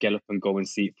is get up and go and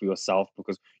see it for yourself,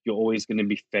 because you're always going to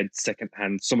be fed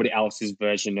secondhand somebody else's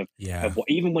version of yeah, what,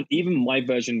 even my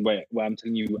version where I'm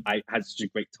telling you I had such a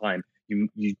great time.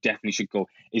 You definitely should go.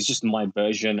 It's just my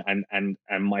version and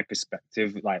my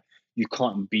perspective. Like, you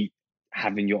can't beat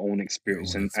having your own your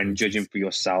experience own and judging experiences. for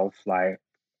yourself. Like,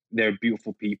 they're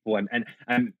beautiful people, and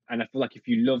I feel like if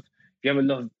you have a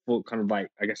love for kind of like,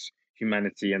 I guess,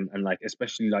 humanity and like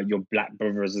especially like your black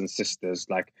brothers and sisters,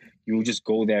 like you will just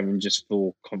go there and just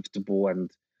feel comfortable, um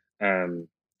and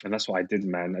that's what I did,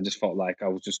 man. I just felt like I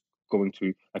was just going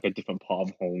to like a different part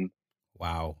of home.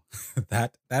 Wow.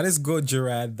 That is good,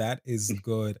 Juran. That is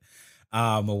good.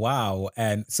 Wow.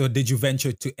 And so did you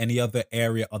venture to any other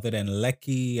area other than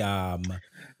Lekki?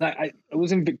 Like, I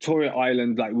was in Victoria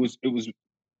Island. Like, it was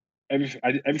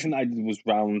everything that I did was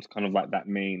round kind of like that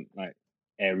main like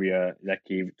area,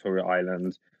 Lekki, Victoria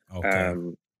Island. Okay.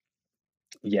 um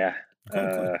yeah, Good,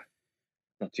 good. uh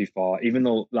not too far, even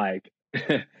though, like,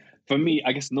 for me,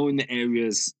 I guess knowing the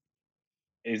areas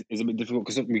is a bit difficult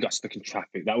because we got stuck in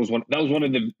traffic. That was one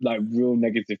of the like real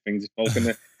negative things.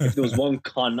 If there was one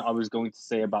con I was going to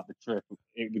say about the trip,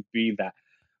 it would be that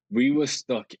we were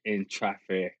stuck in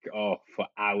traffic, for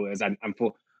hours, and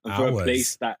for a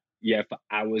place Hours. that, yeah, for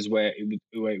hours, where it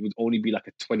would only be like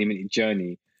a 20-minute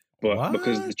journey. But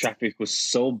because the What? traffic was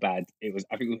so bad,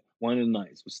 I think one of the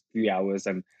nights was 3 hours.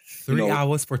 And you Three know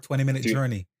hours for 20-minute through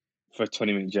journey. for a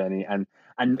 20-minute journey. And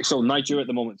so Nigeria at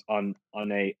the moment on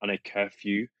a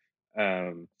curfew.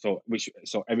 So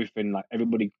everything, like,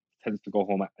 everybody tends to go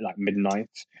home at like midnight.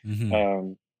 Hmm.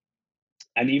 um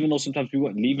and even though sometimes we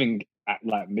weren't leaving at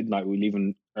like midnight, we were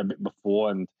leaving a bit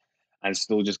before, and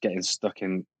still just getting stuck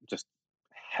in just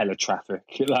hella traffic.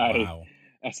 Like, Wow.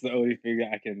 that's the only thing that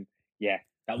I can. Yeah,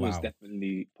 that was Wow.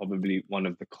 definitely probably one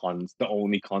of the cons, the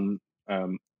only con,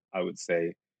 I would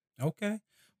say. Okay.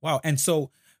 Wow. And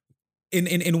so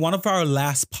in one of our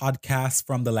last podcasts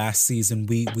from the last season,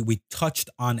 we touched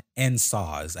on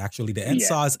NSAWS. Actually, the Yeah.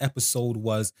 NSAWS episode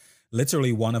was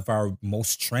literally one of our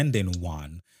most trending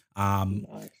one.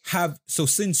 Nice. Have so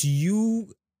since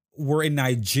you were in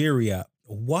Nigeria,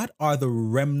 what are the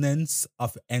remnants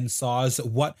of NSAWS?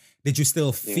 What did you still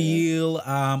Yeah. feel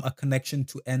a connection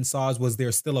to NSAWS? Was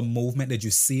there still a movement? Did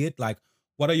you see it? Like,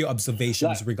 what are your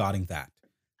observations Like, regarding that?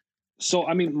 so,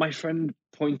 my friend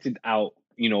pointed out,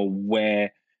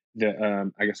 where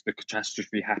the I guess the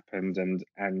catastrophe happened,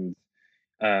 and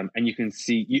and you can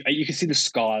see the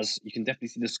scars. You can definitely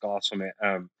see the scars from it.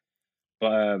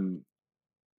 But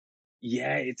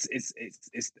yeah, it's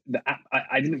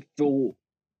I didn't feel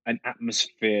an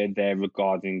atmosphere there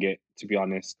regarding it, to be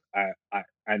honest.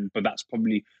 But that's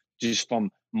probably just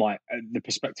from my the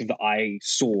perspective that I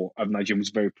saw of Nigeria was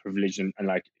very privileged, and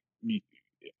like you,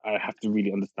 I have to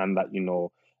really understand that,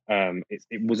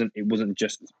 it wasn't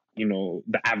just,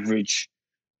 the average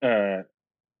I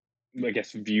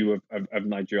guess view of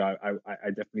Nigeria. I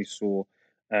definitely saw,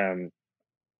 um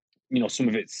some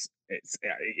of it's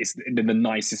the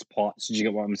nicest parts. Do you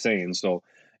get what I'm saying? So,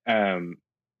 um,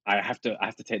 I have to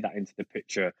take that into the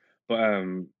picture. But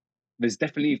there's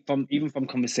definitely, from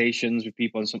conversations with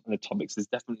people on some of the topics, there's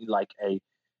definitely like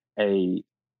a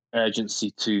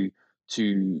urgency to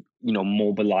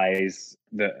mobilize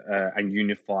and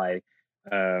unify,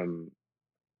 um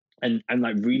and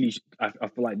like really, I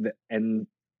feel like the end,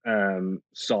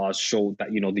 SARS showed that,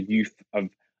 the youth of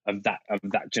that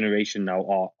generation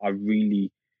now are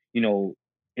really,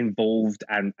 involved,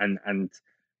 and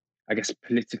I guess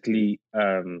politically,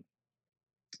 I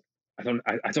don't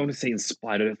want to say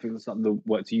inspired. I don't think that's not the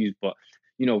word to use, but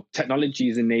technology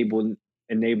is enabling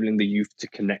the youth to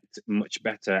connect much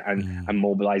better, and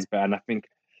mobilize better. And I think,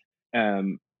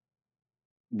 um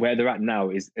where they're at now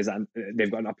is that they've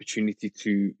got an opportunity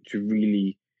to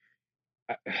really,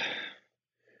 uh,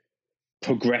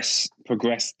 progress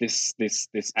this,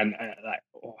 and like,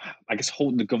 I guess,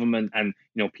 hold the government and,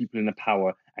 people in the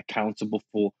power accountable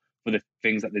for the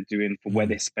things that they're doing, for where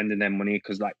they're spending their money.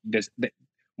 Because like,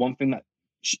 one thing that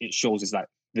it shows is like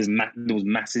there was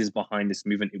masses behind this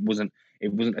movement. It wasn't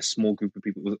a small group of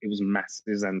people. It was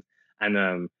masses, and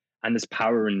there's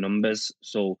power in numbers.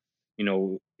 So,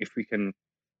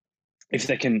 if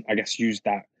they can, I guess, use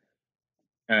that,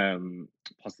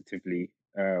 positively,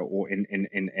 or in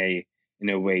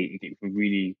a way, it can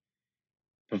really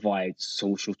provide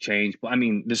social change. But I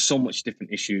mean, there's so much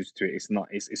different issues to it.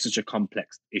 It's such a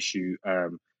complex issue,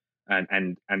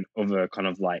 and other kind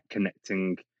of like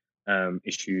connecting,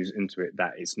 issues into it,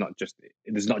 that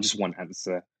there's not just one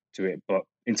answer to it. But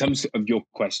in terms of your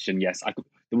question, yes,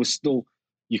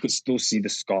 you could still see the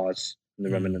scars and the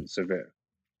Mm. remnants of it.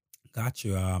 Got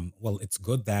you. Well, it's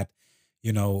good that,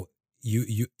 you know,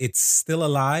 it's still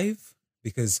alive,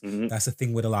 because Hmm. that's the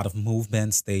thing with a lot of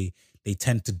movements. They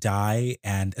tend to die,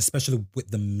 and especially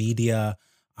with the media,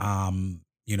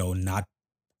 not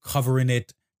covering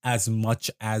it as much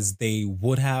as they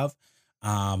would have,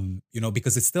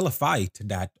 because it's still a fight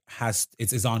that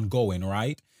is ongoing,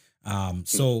 right?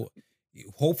 So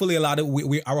hopefully a lot of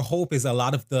our hope is a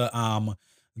lot of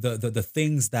the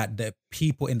things that the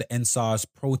people in the NSARS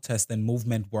protest and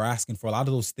movement were asking for, a lot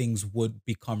of those things would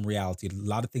become reality. A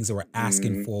lot of things that we're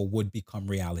asking Hmm. for would become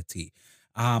reality.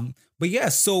 But yeah,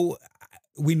 so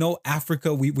we know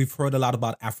Africa. We've heard a lot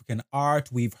about African art.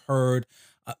 We've heard,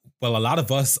 well, a lot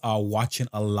of us are watching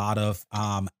a lot of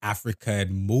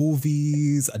African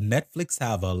movies. Netflix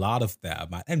have a lot of them,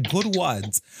 and good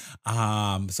ones.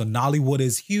 So Nollywood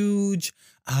is huge.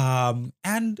 And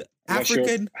What's your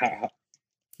African.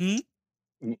 Hmm?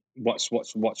 what's your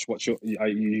are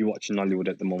you watching Nollywood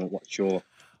at the moment? What's your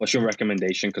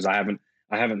recommendation? Because I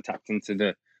haven't tapped into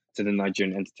the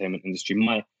Nigerian entertainment industry.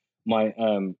 My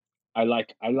I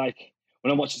like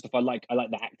when I watch stuff. I like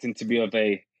the acting to be of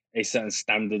a certain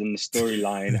standard in the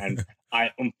storyline, and I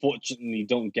unfortunately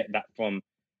don't get that from,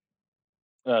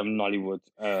 Nollywood.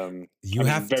 I You mean,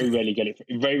 have to. very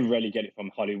rarely get it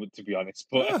from Hollywood, to be honest.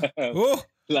 Ah,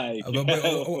 But,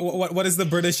 oh, like, what is the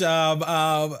British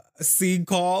scene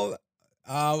called?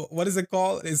 What is it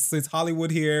called? It's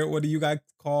Hollywood here. What do you guys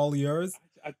call yours?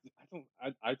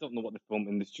 I don't know what the film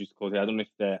industry is called here. I don't know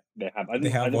if they have. I They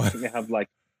don't I have don't one. think they have like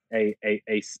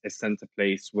a center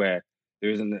place where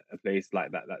there isn't a place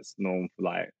like that that's known for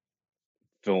like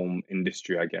film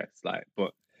industry, I guess. Like,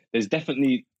 but there's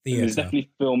definitely there's Theater.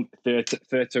 definitely film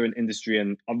theater and industry,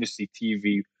 and obviously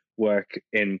TV work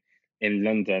in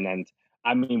London. And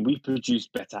I mean, we produce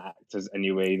better actors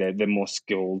anyway. They're more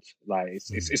skilled. Like,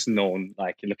 it's known.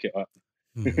 Like, you look it up.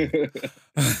 Hmm.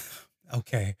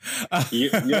 Okay. You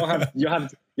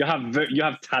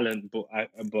have talent, but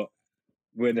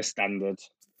we're the standard.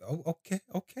 Oh, okay,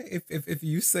 okay. If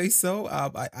you say so,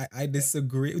 I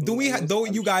disagree. Do we? No, Though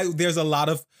I'm you guys, there's a lot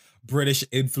of British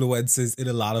influences in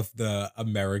a lot of the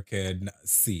American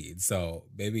scene, so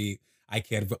maybe I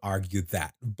can't argue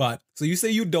that. But so you say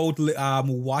you don't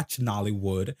watch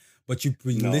Nollywood, but you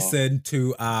no. listen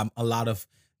to a lot of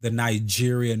the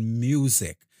Nigerian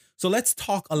music. So let's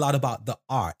talk a lot about the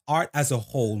art as a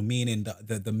whole, meaning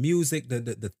the music,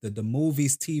 the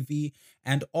movies, TV,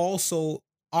 and also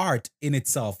art in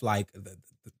itself, like the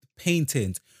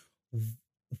paintings,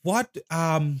 what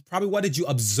probably what did you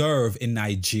observe in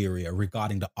Nigeria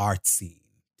regarding the art scene?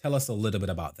 Tell us a little bit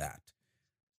about that.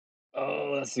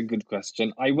 Oh, that's a good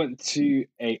question. I went to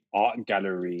a art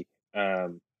gallery,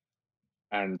 and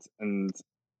I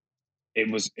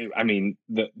mean,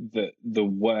 the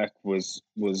work was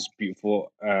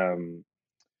beautiful.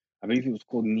 I believe it was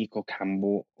called Nico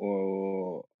Campbell,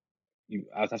 or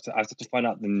I'd have to find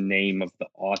out the name of the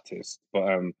artist,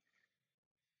 but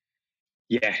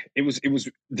yeah, it was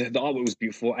the artwork was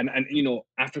beautiful, and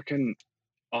African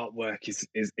artwork is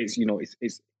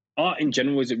art in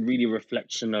general is it really a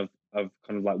reflection of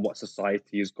kind of like what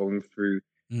society is going through,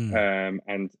 Mm,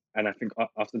 and I think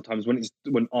oftentimes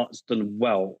when art's done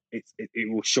well, it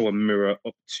will show a mirror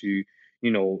up to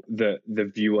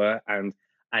the viewer, and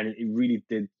it really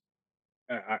did.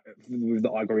 With the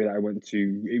art gallery that I went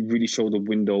to, it really showed a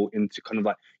window into kind of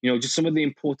like just some of the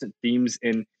important themes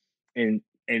in in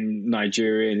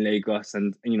Nigeria, in Lagos,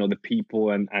 and the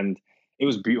people, and it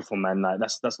was beautiful, man. Like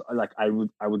that's like I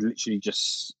would literally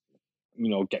just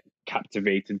get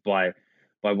captivated by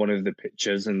one of the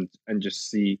pictures, and just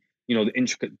see the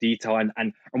intricate detail,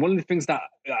 and one of the things that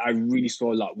I really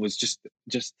saw a lot was just I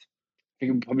think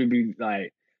it would probably be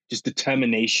like just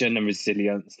determination and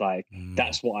resilience. Like mm.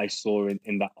 that's what I saw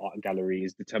in that art gallery,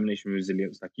 is determination and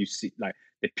resilience. Like you see, like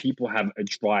the people have a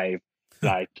drive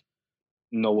like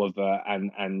no other,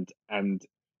 and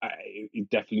it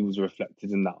definitely was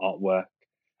reflected in that artwork.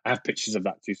 I have pictures of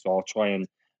that too, so I'll try and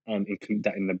include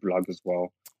that in the blog as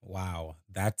well. Wow,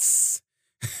 that's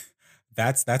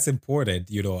that's important.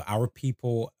 You know, our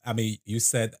people. I mean, you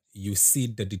said you see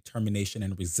the determination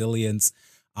and resilience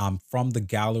from the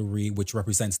gallery, which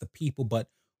represents the people, but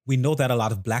we know that a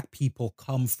lot of Black people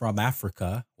come from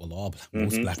Africa. Well,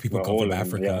 most Black people Well, come all from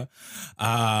of them, yeah.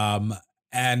 Africa,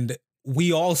 and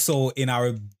we also in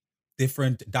our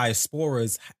different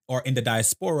diasporas or in the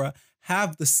diaspora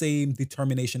have the same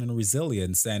determination and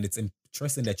resilience. And it's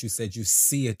interesting that you said you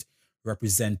see it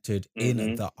represented in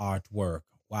hmm the artwork.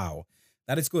 Wow,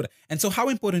 that is good. And so, how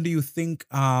important do you think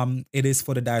it is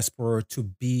for the diaspora to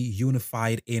be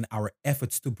unified in our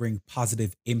efforts to bring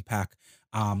positive impact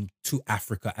to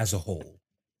Africa as a whole?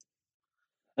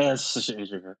 That's such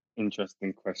an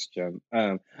interesting question.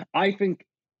 I think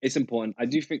it's important. I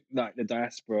do think that the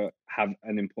diaspora have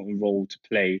an important role to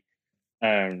play.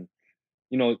 Um,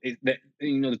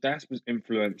 the diaspora is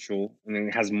influential, and then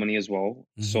it has money as well.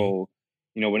 Hmm. So,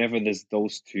 whenever there's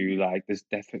those two, like, there's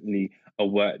definitely a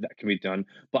work that can be done.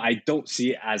 But I don't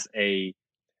see it as a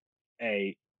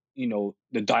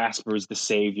the diaspora is the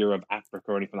savior of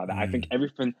Africa or anything like that. I think Mm,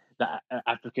 everything that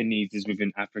Africa needs is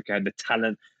within Africa. The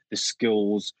talent, the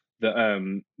skills,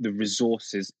 the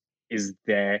resources is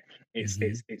there. It's hmm.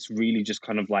 it's it's really just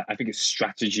kind of like, I think it's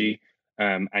strategy,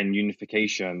 and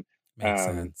unification. Makes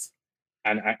Um, sense.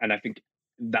 and I think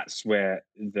that's where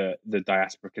the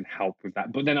diaspora can help with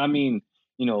that. But then, I mean,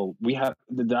 we have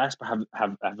the diaspora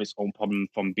have its own problem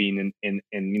from being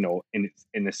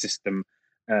in a system,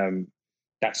 um,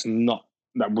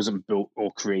 that wasn't built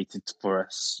or created for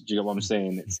us. Do you get what I'm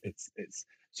saying? It's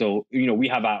so we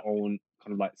have our own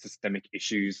kind of like systemic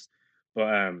issues,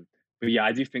 but yeah,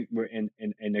 I do think we're in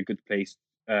a good place.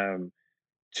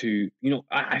 To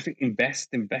I think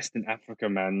invest in Africa,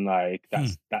 man. Like Hmm.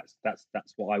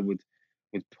 that's what I would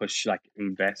push. Like,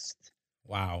 invest.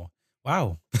 Wow.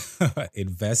 Wow.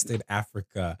 Invest in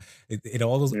Africa. It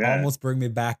Yeah, almost bring me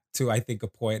back to, I think, a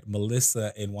point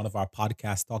Melissa in one of our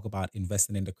podcasts talk about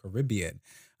investing in the Caribbean.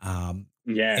 Um,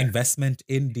 yeah. Investment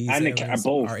in these And areas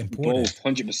are both, important.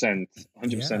 100%, Yeah.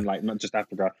 100%. Like, not just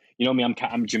Africa. Me,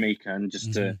 I'm Jamaican.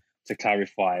 Just to Mhm.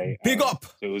 clarify. Big up.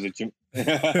 So it was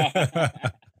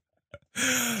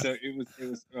so it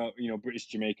was British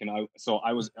Jamaican.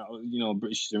 I was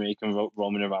British Jamaican,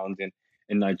 roaming around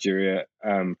in Nigeria.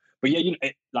 But yeah,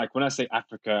 like when I say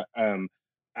Africa,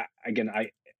 again,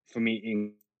 I for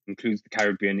me includes the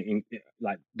Caribbean.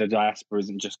 Like, the diaspora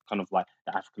isn't just kind of like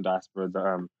the African diaspora.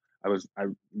 I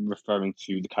referring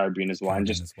to the Caribbean as well, and Caribbean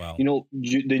just as well.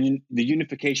 the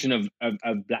unification of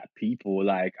Black people.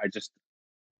 Like, I just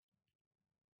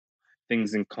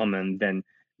things in common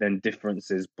than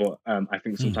differences. But I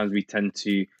think Hmm. sometimes we tend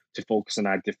to focus on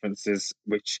our differences,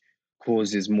 which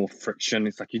causes more friction.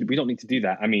 It's like, we don't need to do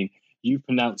that. I mean, you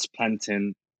pronounce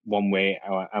plantain one way,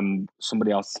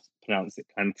 somebody else pronounce it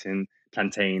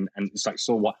plantain, and it's like,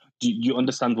 so what? Do you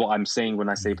understand what I'm saying when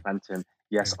I say Mm. plantain?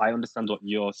 Yes, I understand what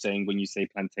you're saying when you say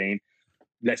plantain.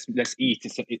 Let's eat.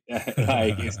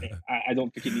 Like, I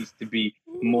don't think it needs to be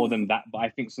more Ooh. than that. But I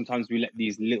think sometimes we let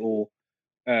these little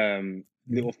Mhm.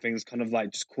 little things kind of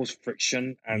like just cause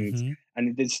friction, Mhm.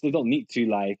 and they don't need to.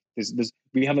 Like there's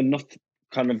we have enough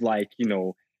kind of like, I don't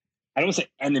want to say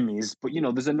enemies, but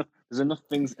there's enough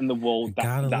things in the I world that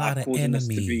got a that are lot of causing us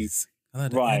to be enemies. A lot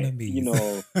of right. enemies.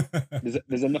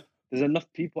 There's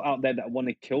enough people out there that want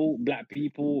to kill black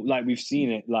people. Like we've seen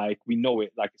it, like we know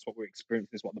it, like it's what we're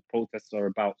experiencing, it's what the protests are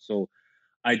about. So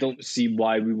I don't see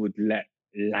why we would let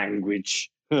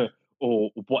language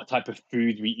or what type of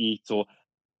food we eat or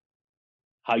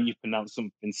how you pronounce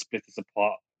something split us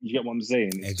apart. You get what I'm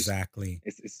saying? Exactly.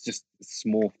 It's just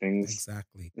small things.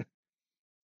 Exactly.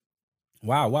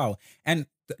 Wow, wow. And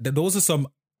those are some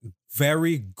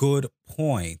very good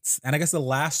points. And I guess the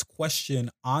last question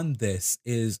on this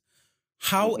is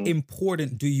how Hmm.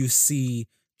 important do you see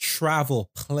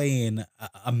travel playing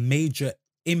a major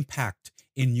impact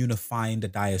in unifying the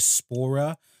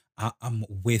diaspora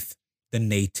with the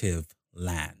native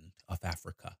land of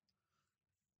Africa?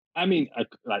 I mean,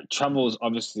 like travel is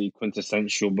obviously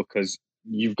quintessential because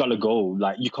you've got to go.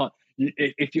 Like you can't.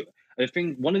 If you, I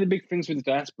think one of the big things with the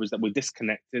diaspora is that we're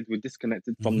disconnected. We're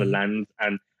disconnected from the Hmm. land,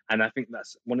 and I think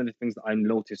that's one of the things that I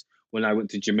noticed when I went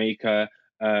to Jamaica.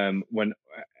 When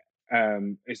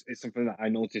it's something that I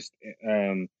noticed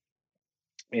in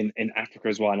Africa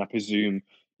as well, and I presume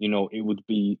it would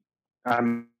be.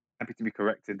 I'm happy to be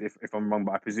corrected if I'm wrong,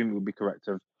 but I presume it would be correct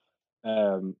of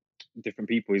um, different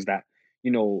people is that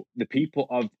the people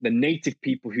of the native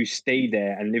people who stay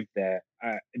there and live there.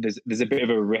 There's a bit of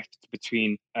a rift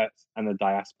between us and the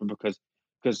diaspora because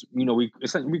we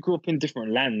essentially we grew up in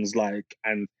different lands, like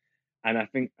and I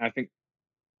think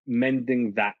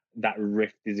mending that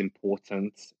rift is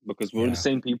important because we're the Yeah.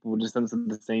 same people, we're descendants of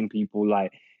the same people.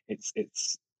 Like it's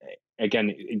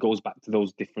again, it goes back to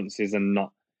those differences and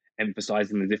not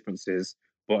emphasizing the differences,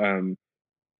 but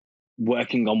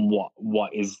working on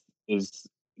what is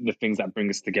the things that bring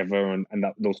us together and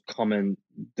that those common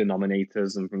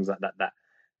denominators and things like that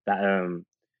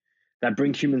that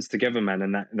bring humans together, man,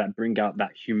 and that bring out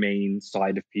that humane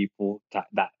side of people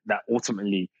that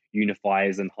ultimately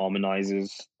unifies and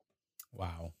harmonizes.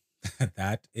 Wow.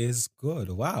 That is good.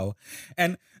 Wow.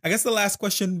 And I guess the last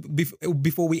question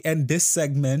before we end this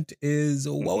segment is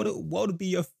Hmm. what would be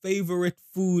your favorite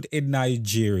food in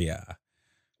Nigeria?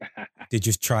 Did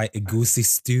you try egusi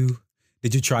stew?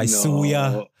 Did you try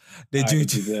suya? No, Did I you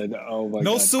did. Oh my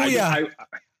No god, I did. suya?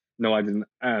 No, I didn't.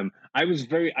 I was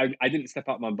very. I didn't step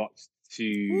out my box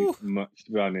too Woo. much,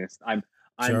 to be honest. I'm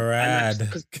actually Juran.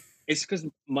 because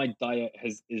my diet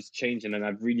is changing, and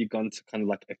I've really gone to kind of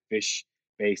like a fish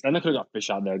based. And I could have got fish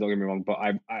out there. Don't get me wrong, but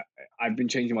I've been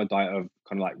changing my diet of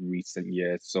kind of like recent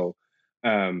years. So,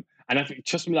 and I think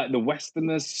trust me, like the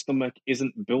Westerner's stomach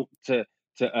isn't built to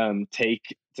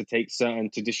take certain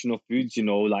traditional foods.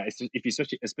 Like if you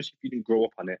especially if you didn't grow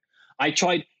up on it. I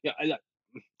tried. Yeah,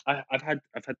 I've had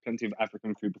plenty of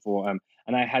African food before. And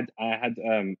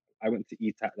I went to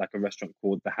eat at like a restaurant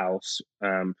called The House.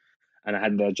 And I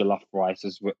had their jollof rice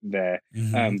there.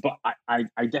 Hmm. But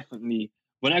I definitely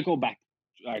when I go back,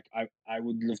 like I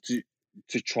would love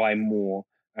to try more.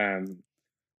 Um,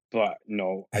 but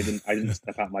no, I didn't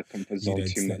step out my comfort You zone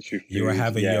didn't too say much with you were food.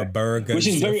 having your Yeah, which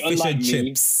is burgers, your very fish unlike and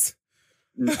me. chips.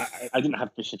 I didn't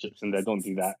have fish and chips in there. Don't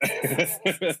do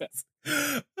that.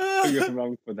 You're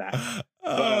wrong for that.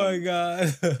 But Oh my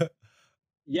god.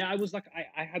 yeah, I was like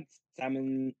I had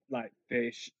salmon, like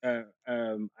fish. I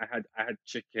had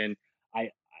chicken.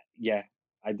 Yeah,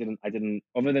 I didn't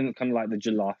other than kind of like the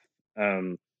jollof.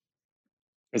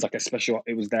 It was like a special.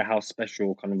 It was their house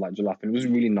special kind of like jollof, and it was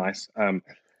really nice.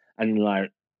 And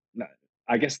like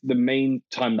I guess the main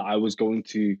time that I was going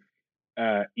to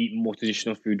eat more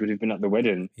traditional food would have been at the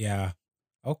wedding. Yeah.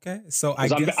 Okay. So I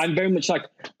Because I'm guess I'm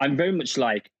very much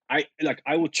like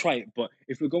I will try it, but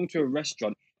if we're going to a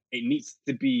restaurant, it needs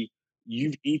to be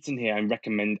you've eaten here and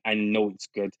recommend and know it's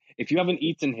good. If you haven't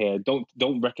eaten here,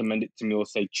 don't recommend it to me or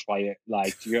say try it.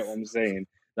 Like, do you get what I'm saying?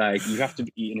 Like, you have to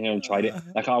be eaten here and tried it. uh,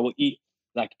 Like, I will eat.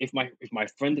 Like, if my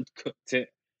friend had cooked it,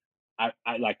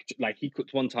 I like he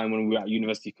cooked one time when we were at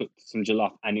university. He cooked some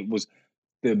jollof, and it was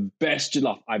the best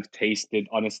jollof I've tasted.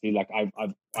 Honestly, like I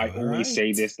all always say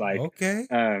right. this. Like, Okay.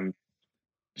 um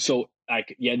so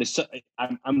like yeah,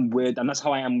 I'm weird, and that's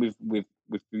how I am with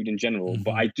food in general.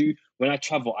 But Hmm. I do when I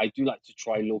travel, I do like to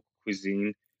try local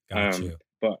cuisine. Got you.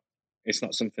 But it's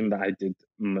not something that I did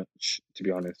much, to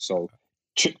be honest. So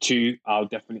Trip 2, I'll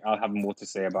have more to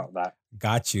say about that.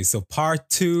 Got you. So part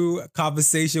 2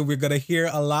 conversation, we're gonna hear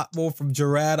a lot more from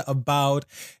Juran about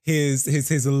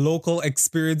his local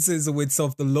experiences with some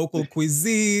of the local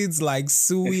cuisines like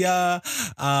suya,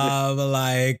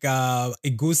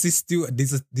 egusi stew.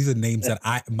 These are names that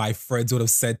my friends would have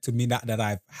said to me. Not that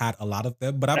I've had a lot of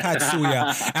them, but I've had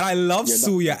suya, and I love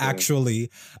suya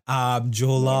actually.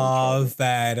 Jollof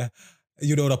and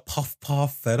the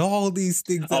puff and all these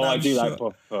things. That I do like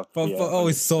puff. Yeah, oh,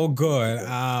 it's so good.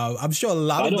 I'm sure a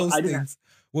lot of those things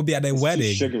will be at their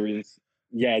wedding. Sugary.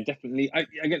 Yeah, definitely. I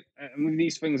get with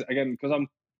these things again because I'm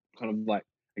kind of like,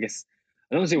 I guess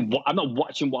I don't say I'm not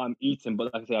watching what I'm eating,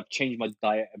 but like I say, I've changed my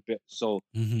diet a bit. So,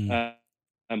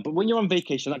 but when you're on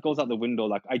vacation, that goes out the window.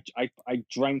 Like I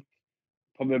drank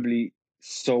probably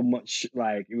so much.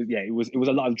 Like it was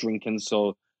a lot of drinking.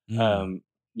 So, food.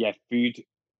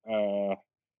 I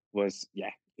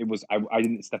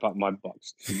didn't step out my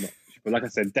box too much, but like I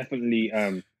said, definitely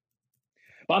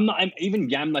but I'm even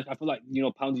yam, like I feel like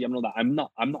pounds of yam and all that. I'm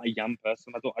not a yam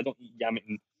person. I don't eat yam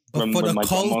but for the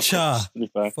culture,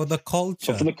 but for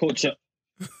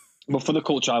the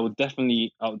culture I would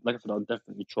definitely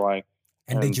try.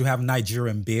 And did you have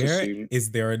Nigerian beer? Is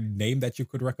there a name that you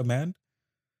could recommend?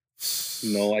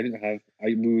 No, I didn't have.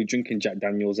 We were drinking Jack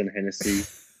Daniels and Hennessy.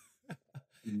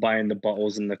 Buying the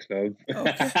bottles in the club.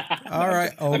 Okay. All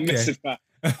right. Okay.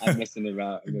 I'm messing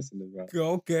around.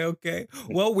 Okay.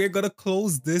 Well, we're going to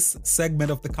close this segment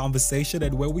of the conversation.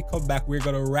 And when we come back, we're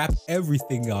going to wrap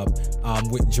everything up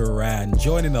with Juran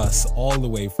joining us all the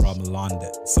way from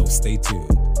London. So stay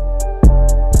tuned.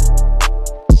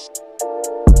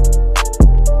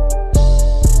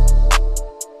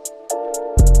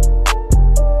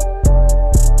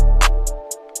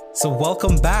 So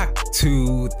welcome back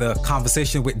to the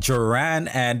conversation with Juran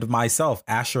and myself,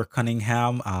 Asher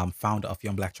Cunningham, founder of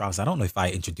Young Black Travellers. I don't know if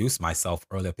I introduced myself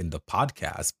earlier up in the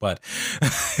podcast, but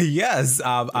yes,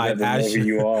 I'm Asher.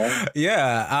 You are.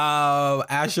 Yeah,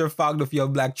 Asher, founder of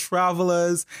Young Black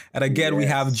Travellers. And again, we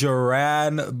have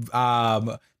Juran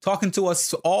talking to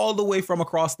us all the way from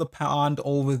across the pond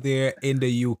over there in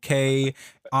the UK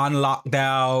on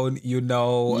lockdown,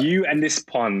 You and this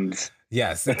pond.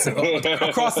 Yes, it's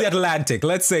across the Atlantic.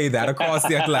 Let's say that, across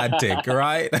the Atlantic,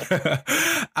 right?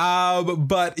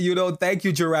 But, thank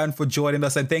you, Juran, for joining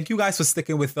us. And thank you guys for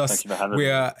sticking with us. Thank you for having me.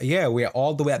 We're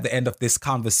all the way at the end of this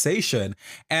conversation.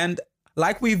 And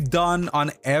like we've done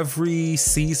on every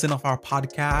season of our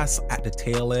podcast, at the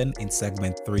tail end in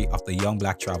segment 3 of the Young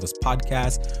Black Travellers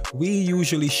podcast, we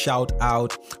usually shout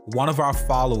out one of our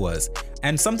followers.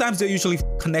 And sometimes they're usually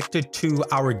connected to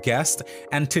our guest.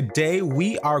 And today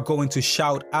we are going to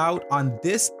shout out on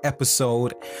this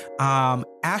episode,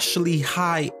 Ashley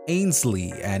High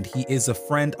Ainsley. And he is a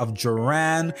friend of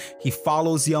Juran. He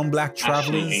follows Young Black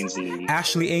Travellers.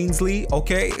 Ashley Ainsley.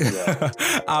 Okay. Yeah.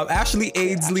 Ashley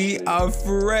Ainsley, a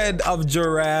friend of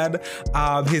Juran.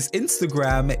 His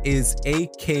Instagram is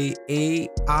AKAINSLEY.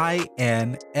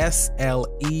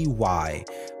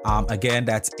 Again,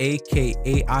 that's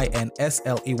AKAINSLEY.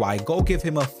 Go give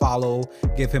him a follow,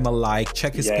 give him a like,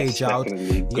 check his page out.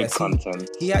 Good content.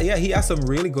 He has some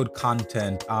really good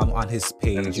content on his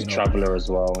page. And he's a traveler as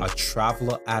well. A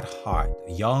traveler at heart,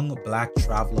 young Black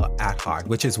traveler at heart,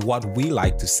 which is what we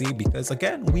like to see because,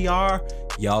 again, we are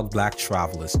young Black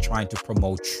travelers trying to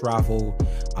promote travel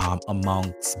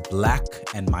amongst Black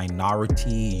and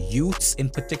minority youths in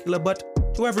particular, but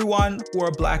to everyone who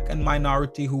are Black and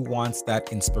minority who wants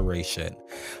that inspiration.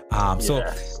 So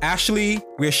Ashley,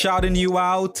 we're shouting you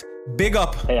out. Big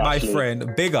up, my friend.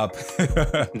 Big up.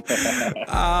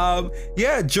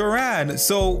 Juran.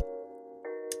 So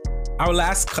our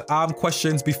last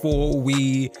questions before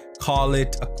we call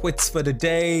it a quits for the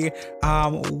day.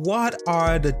 What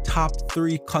are the top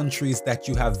 3 countries that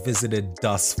you have visited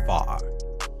thus far?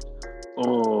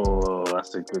 Oh,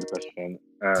 that's a good question.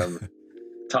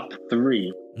 Top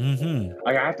 3.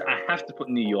 I have to put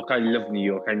New York. I love New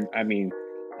York. I mean,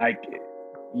 I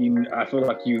feel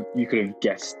like you could have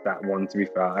guessed that one. To be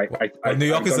fair, New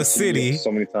York is a city.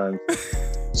 So many times,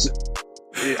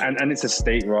 and it's a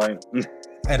state, right?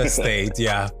 And a state,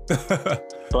 yeah. But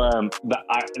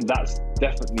that's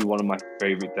definitely one of my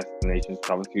favorite destinations to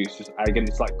travel to. It's just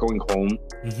it's like going home.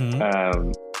 And I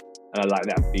like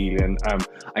that feeling. I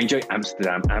enjoy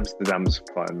Amsterdam. Amsterdam's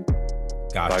fun.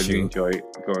 Got I do enjoy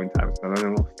going to Amsterdam. I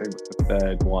don't know what's the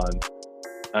third one.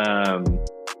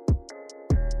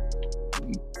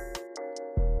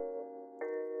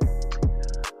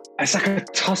 It's like a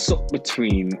toss-up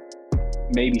between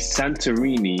maybe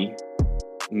Santorini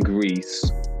in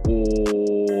Greece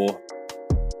or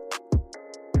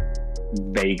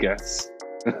Vegas.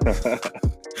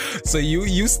 So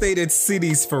you stated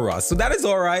cities for us, so that is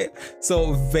all right.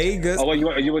 So Vegas. Oh, well,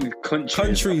 you want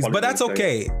countries, but that's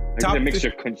okay. Top a mixture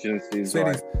of countries and cities.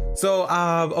 Right. So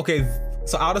okay.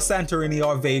 So out of Santorini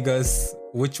or Vegas,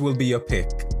 which will be your pick?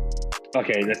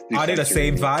 Okay, let's do. Are they the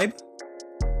same vibe?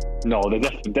 No, they're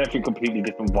definitely completely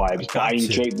different vibes. But I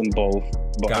enjoyed them both.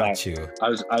 But I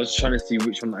was trying to see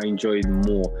which one I enjoyed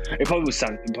more. It probably be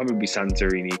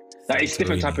Santorini. Like, it's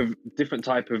different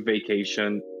type of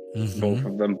vacation, both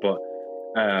of them. But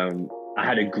I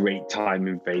had a great time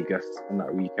in Vegas on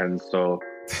that weekend. So,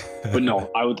 but no,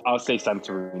 I'll say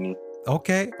Santorini.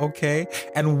 Okay.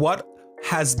 And what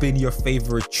has been your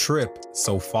favorite trip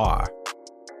so far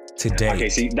today? Okay,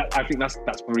 see, I think that's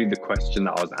probably the question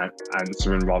that I was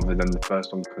answering rather than the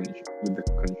first one with the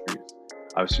countries.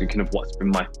 I was thinking of what's been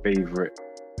my favorite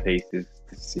places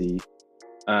to see.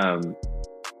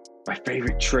 My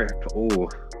favorite trip,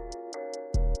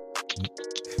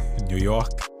 New York.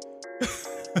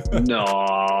 No.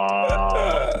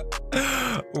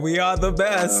 We are the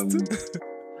best.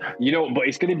 But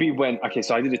it's going to be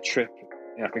so I did a trip,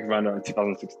 I think around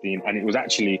 2016, and it was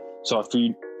actually, so a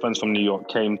few friends from New York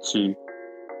came to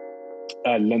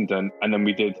London, and then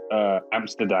we did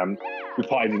Amsterdam. We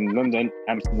partied in London,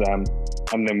 Amsterdam,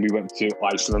 and then we went to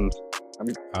Iceland. And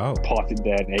we partied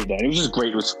there and ate there. And it was just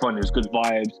great. It was fun. It was good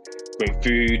vibes, great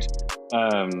food.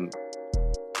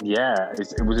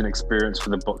 It was an experience for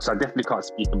the books. I definitely can't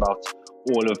speak about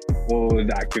all of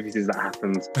the activities that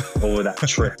happened over that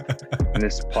trip in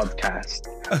this podcast.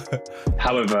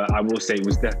 However, I will say it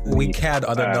was definitely we can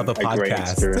on another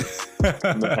podcast.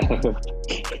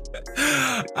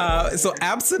 So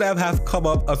Amsterdam have come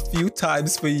up a few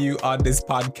times for you on this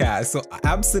podcast. So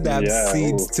Amsterdam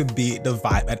seems to be the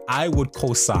vibe, and I would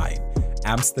co-sign.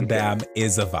 Amsterdam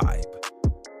is a vibe.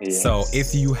 Yes. So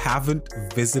if you haven't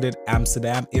visited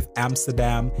Amsterdam, if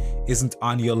Amsterdam isn't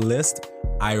on your list,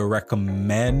 I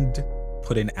recommend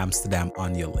putting Amsterdam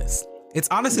on your list. It's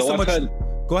honestly so much.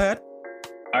 Go ahead.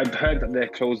 I've heard that they're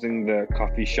closing the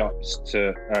coffee shops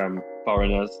to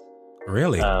foreigners.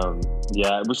 Really?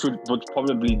 Which would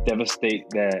probably devastate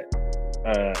their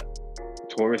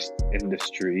tourist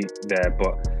industry there.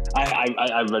 But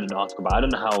I read an article about it. I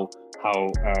don't know how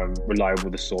reliable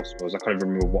the source was. I can't even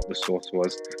remember what the source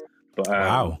was. But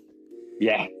wow.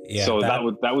 Yeah. So that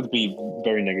would be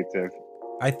very negative.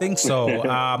 I think so.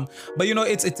 But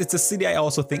it's a city I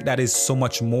also think that is so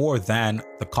much more than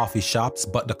the coffee shops,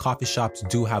 but the coffee shops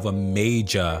do have a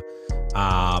major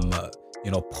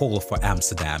pull for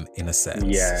Amsterdam in a sense.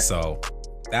 Yeah. So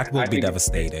that will be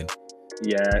devastating.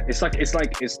 I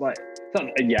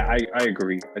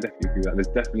agree. I definitely agree with that. There's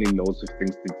definitely loads of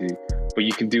things to do, but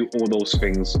you can do all those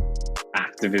things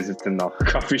after visiting the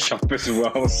coffee shop as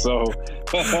well. So,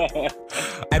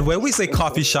 and when we say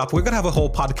coffee shop, we're gonna have a whole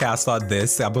podcast on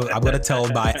this. I'm gonna tell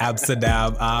my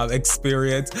Amsterdam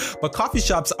experience. But coffee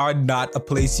shops are not a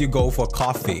place you go for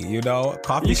coffee. You can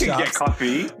get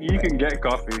coffee. You can get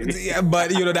coffee. Yeah,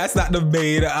 but that's not the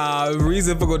main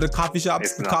reason for going to coffee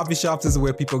shops. Coffee shops is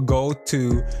where people go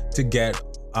to get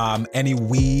any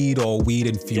weed or weed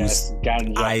infused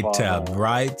item,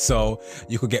 right? So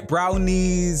you could get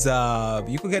brownies,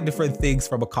 you could get different things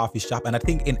from a coffee shop. And I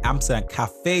think in Amsterdam,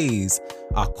 cafes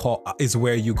is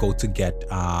where you go to get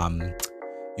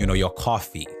your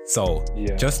coffee. So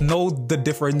just know the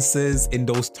differences in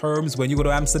those terms. When you go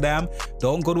to Amsterdam,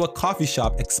 don't go to a coffee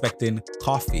shop expecting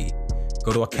coffee.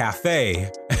 Go to a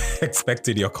cafe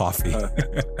expecting your coffee.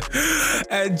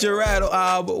 And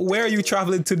Juran, where are you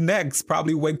traveling to next?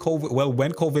 Probably when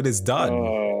COVID is done,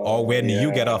 or when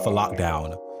you get off a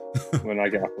lockdown. When I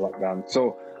get off a lockdown.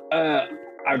 So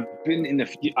I've been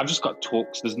I've just got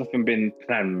talks. There's nothing been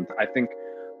planned. I think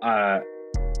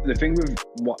the thing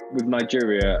with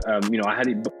Nigeria, I had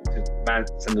it booked in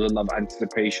advance and there was a lot of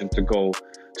anticipation to go.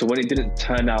 So when it didn't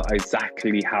turn out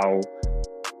exactly how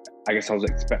I guess I was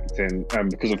expecting,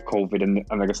 because of COVID and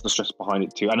I guess the stress behind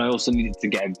it too. And I also needed to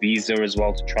get a visa as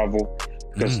well to travel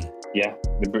because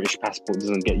the British passport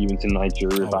doesn't get you into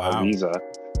Nigeria without a visa.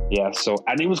 Yeah, so,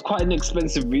 and it was quite an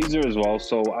expensive visa as well.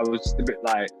 So I was just a bit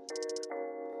like,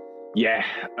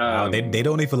 they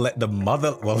don't even let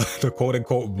the quote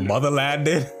unquote motherland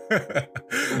in.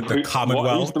 The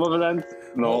Commonwealth. Who's the motherland?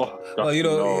 No. Well,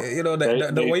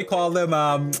 the way you call them,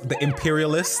 the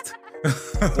imperialist.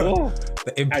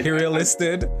 The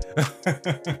imperialisted.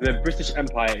 The British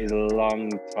Empire is a long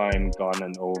time gone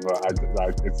and over.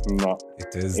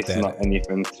 It's not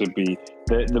anything to be.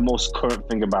 The most current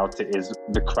thing about it is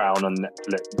The Crown on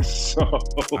Netflix. So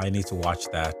I need to watch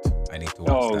that.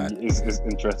 that. It's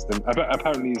interesting.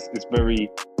 Apparently, it's very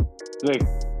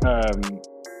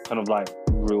kind of like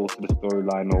real to the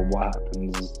storyline or what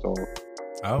happens. So,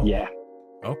 yeah.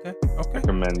 Okay.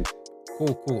 Recommend.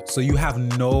 Cool. So you have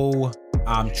no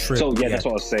trip. So yeah, yet. that's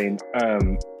what I was saying.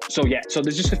 So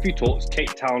there's just a few talks.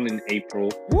 Cape Town in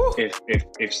April. Woo.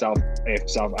 If South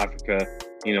Africa,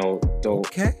 don't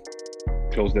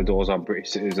close their doors on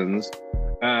British citizens.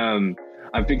 I'm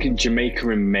thinking Jamaica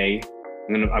in May.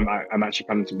 I'm actually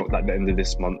planning to book that at the end of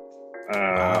this month.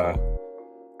 Wow.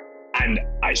 And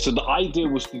so the idea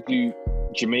was to do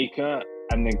Jamaica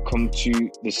and then come to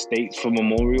the States for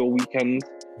Memorial Weekend.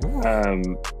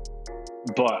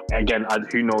 But again,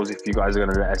 who knows if you guys are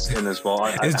going to let us in as well.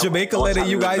 Is Jamaica letting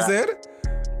you guys in?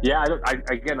 Yeah, I don't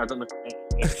know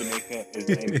if Jamaica is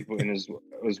letting people in as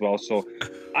well. So,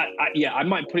 I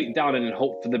might put it down and then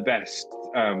hope for the best.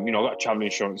 I've got travel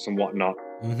insurance and whatnot.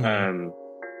 Mm-hmm.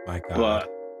 My God. But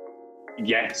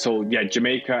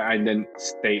Jamaica and then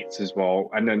States as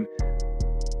well. And then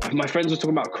my friends were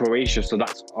talking about Croatia, so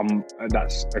that's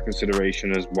a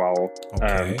consideration as well.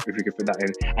 Okay. If we could fit that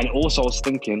in. And also, I was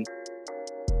thinking,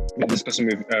 we're discussing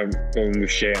with going with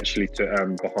Shay actually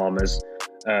to Bahamas.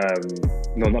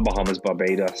 No, not Bahamas,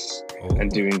 Barbados, and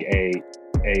doing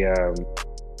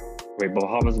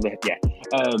Bahamas.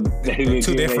 They're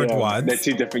two different ones. They're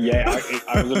two different. Yeah,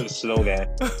 I was a bit slow there.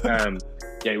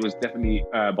 It was definitely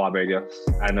Barbados,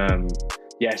 and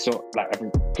so like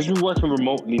because we're working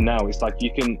remotely now, it's like I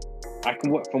can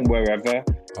work from wherever.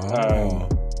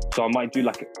 So I might do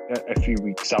like a few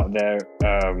weeks out there.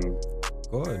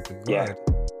 Good. Yeah.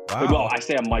 Wow. Well, I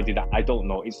say I might do that. I don't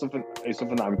know. It's something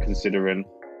that I'm considering.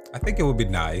 I think it would be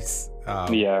nice. I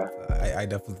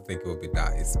definitely think it would be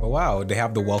nice. But wow, they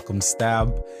have the welcome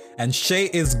stamp, and Shay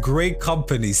is great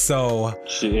company. So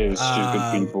she is. She's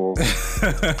good people.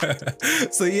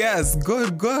 So yes,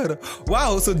 good.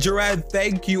 Wow. So Juran,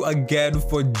 thank you again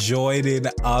for joining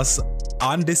us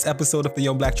on this episode of the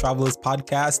Young Black Travelers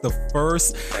podcast. The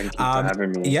first, thank you for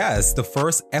having me. Yes, the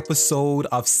first episode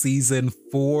of season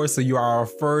 4. So you are our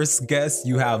first guest.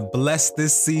 You have blessed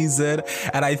this season,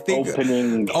 and I think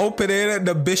opening.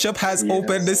 The bishop has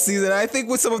opened this season. I think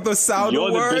with some of the sound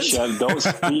You're words. You're the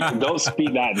bishop. Don't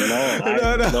speak that.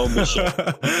 No bishop.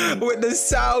 With the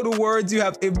sound words you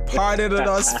have imparted on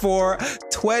us for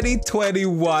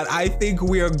 2021, I think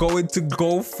we are going to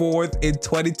go forth in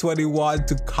 2021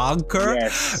 to conquer.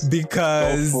 Yes.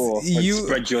 Because you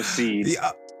spread your seed.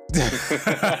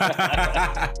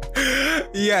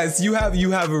 Yes, you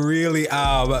have really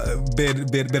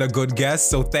been a good guest.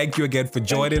 So thank you again for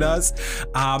joining us.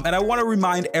 And I want to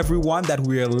remind everyone that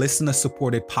we're a listener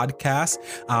supported podcast.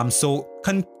 So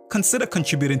consider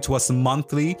contributing to us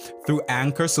monthly through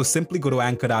Anchor. So simply go to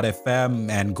anchor.fm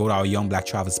and go to our Young Black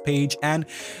Travelers page and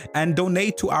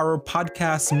donate to our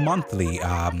podcast monthly.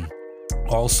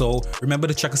 Also, remember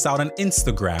to check us out on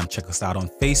Instagram, check us out on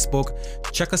Facebook,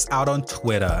 check us out on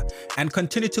Twitter, and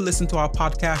continue to listen to our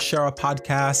podcast, share our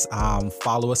podcast,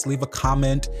 follow us, leave a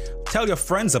comment, tell your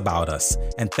friends about us.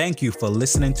 And thank you for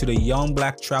listening to the Young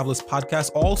Black Travelers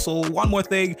podcast. Also, one more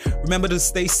thing, remember to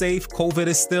stay safe. COVID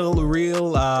is still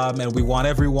real, and we want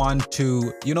everyone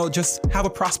to, just have a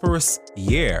prosperous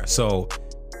year. So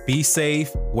be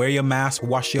safe, wear your mask,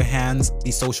 wash your hands,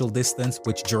 be social distance,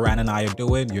 which Juran and I are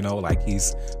doing, like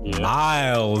he's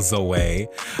miles away.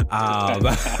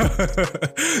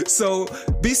 So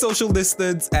be social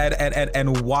distance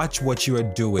and watch what you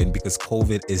are doing because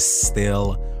COVID is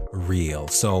still real.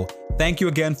 So thank you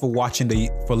again for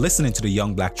listening to the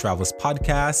Young Black Travelers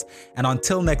podcast. And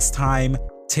until next time,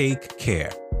 take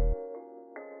care.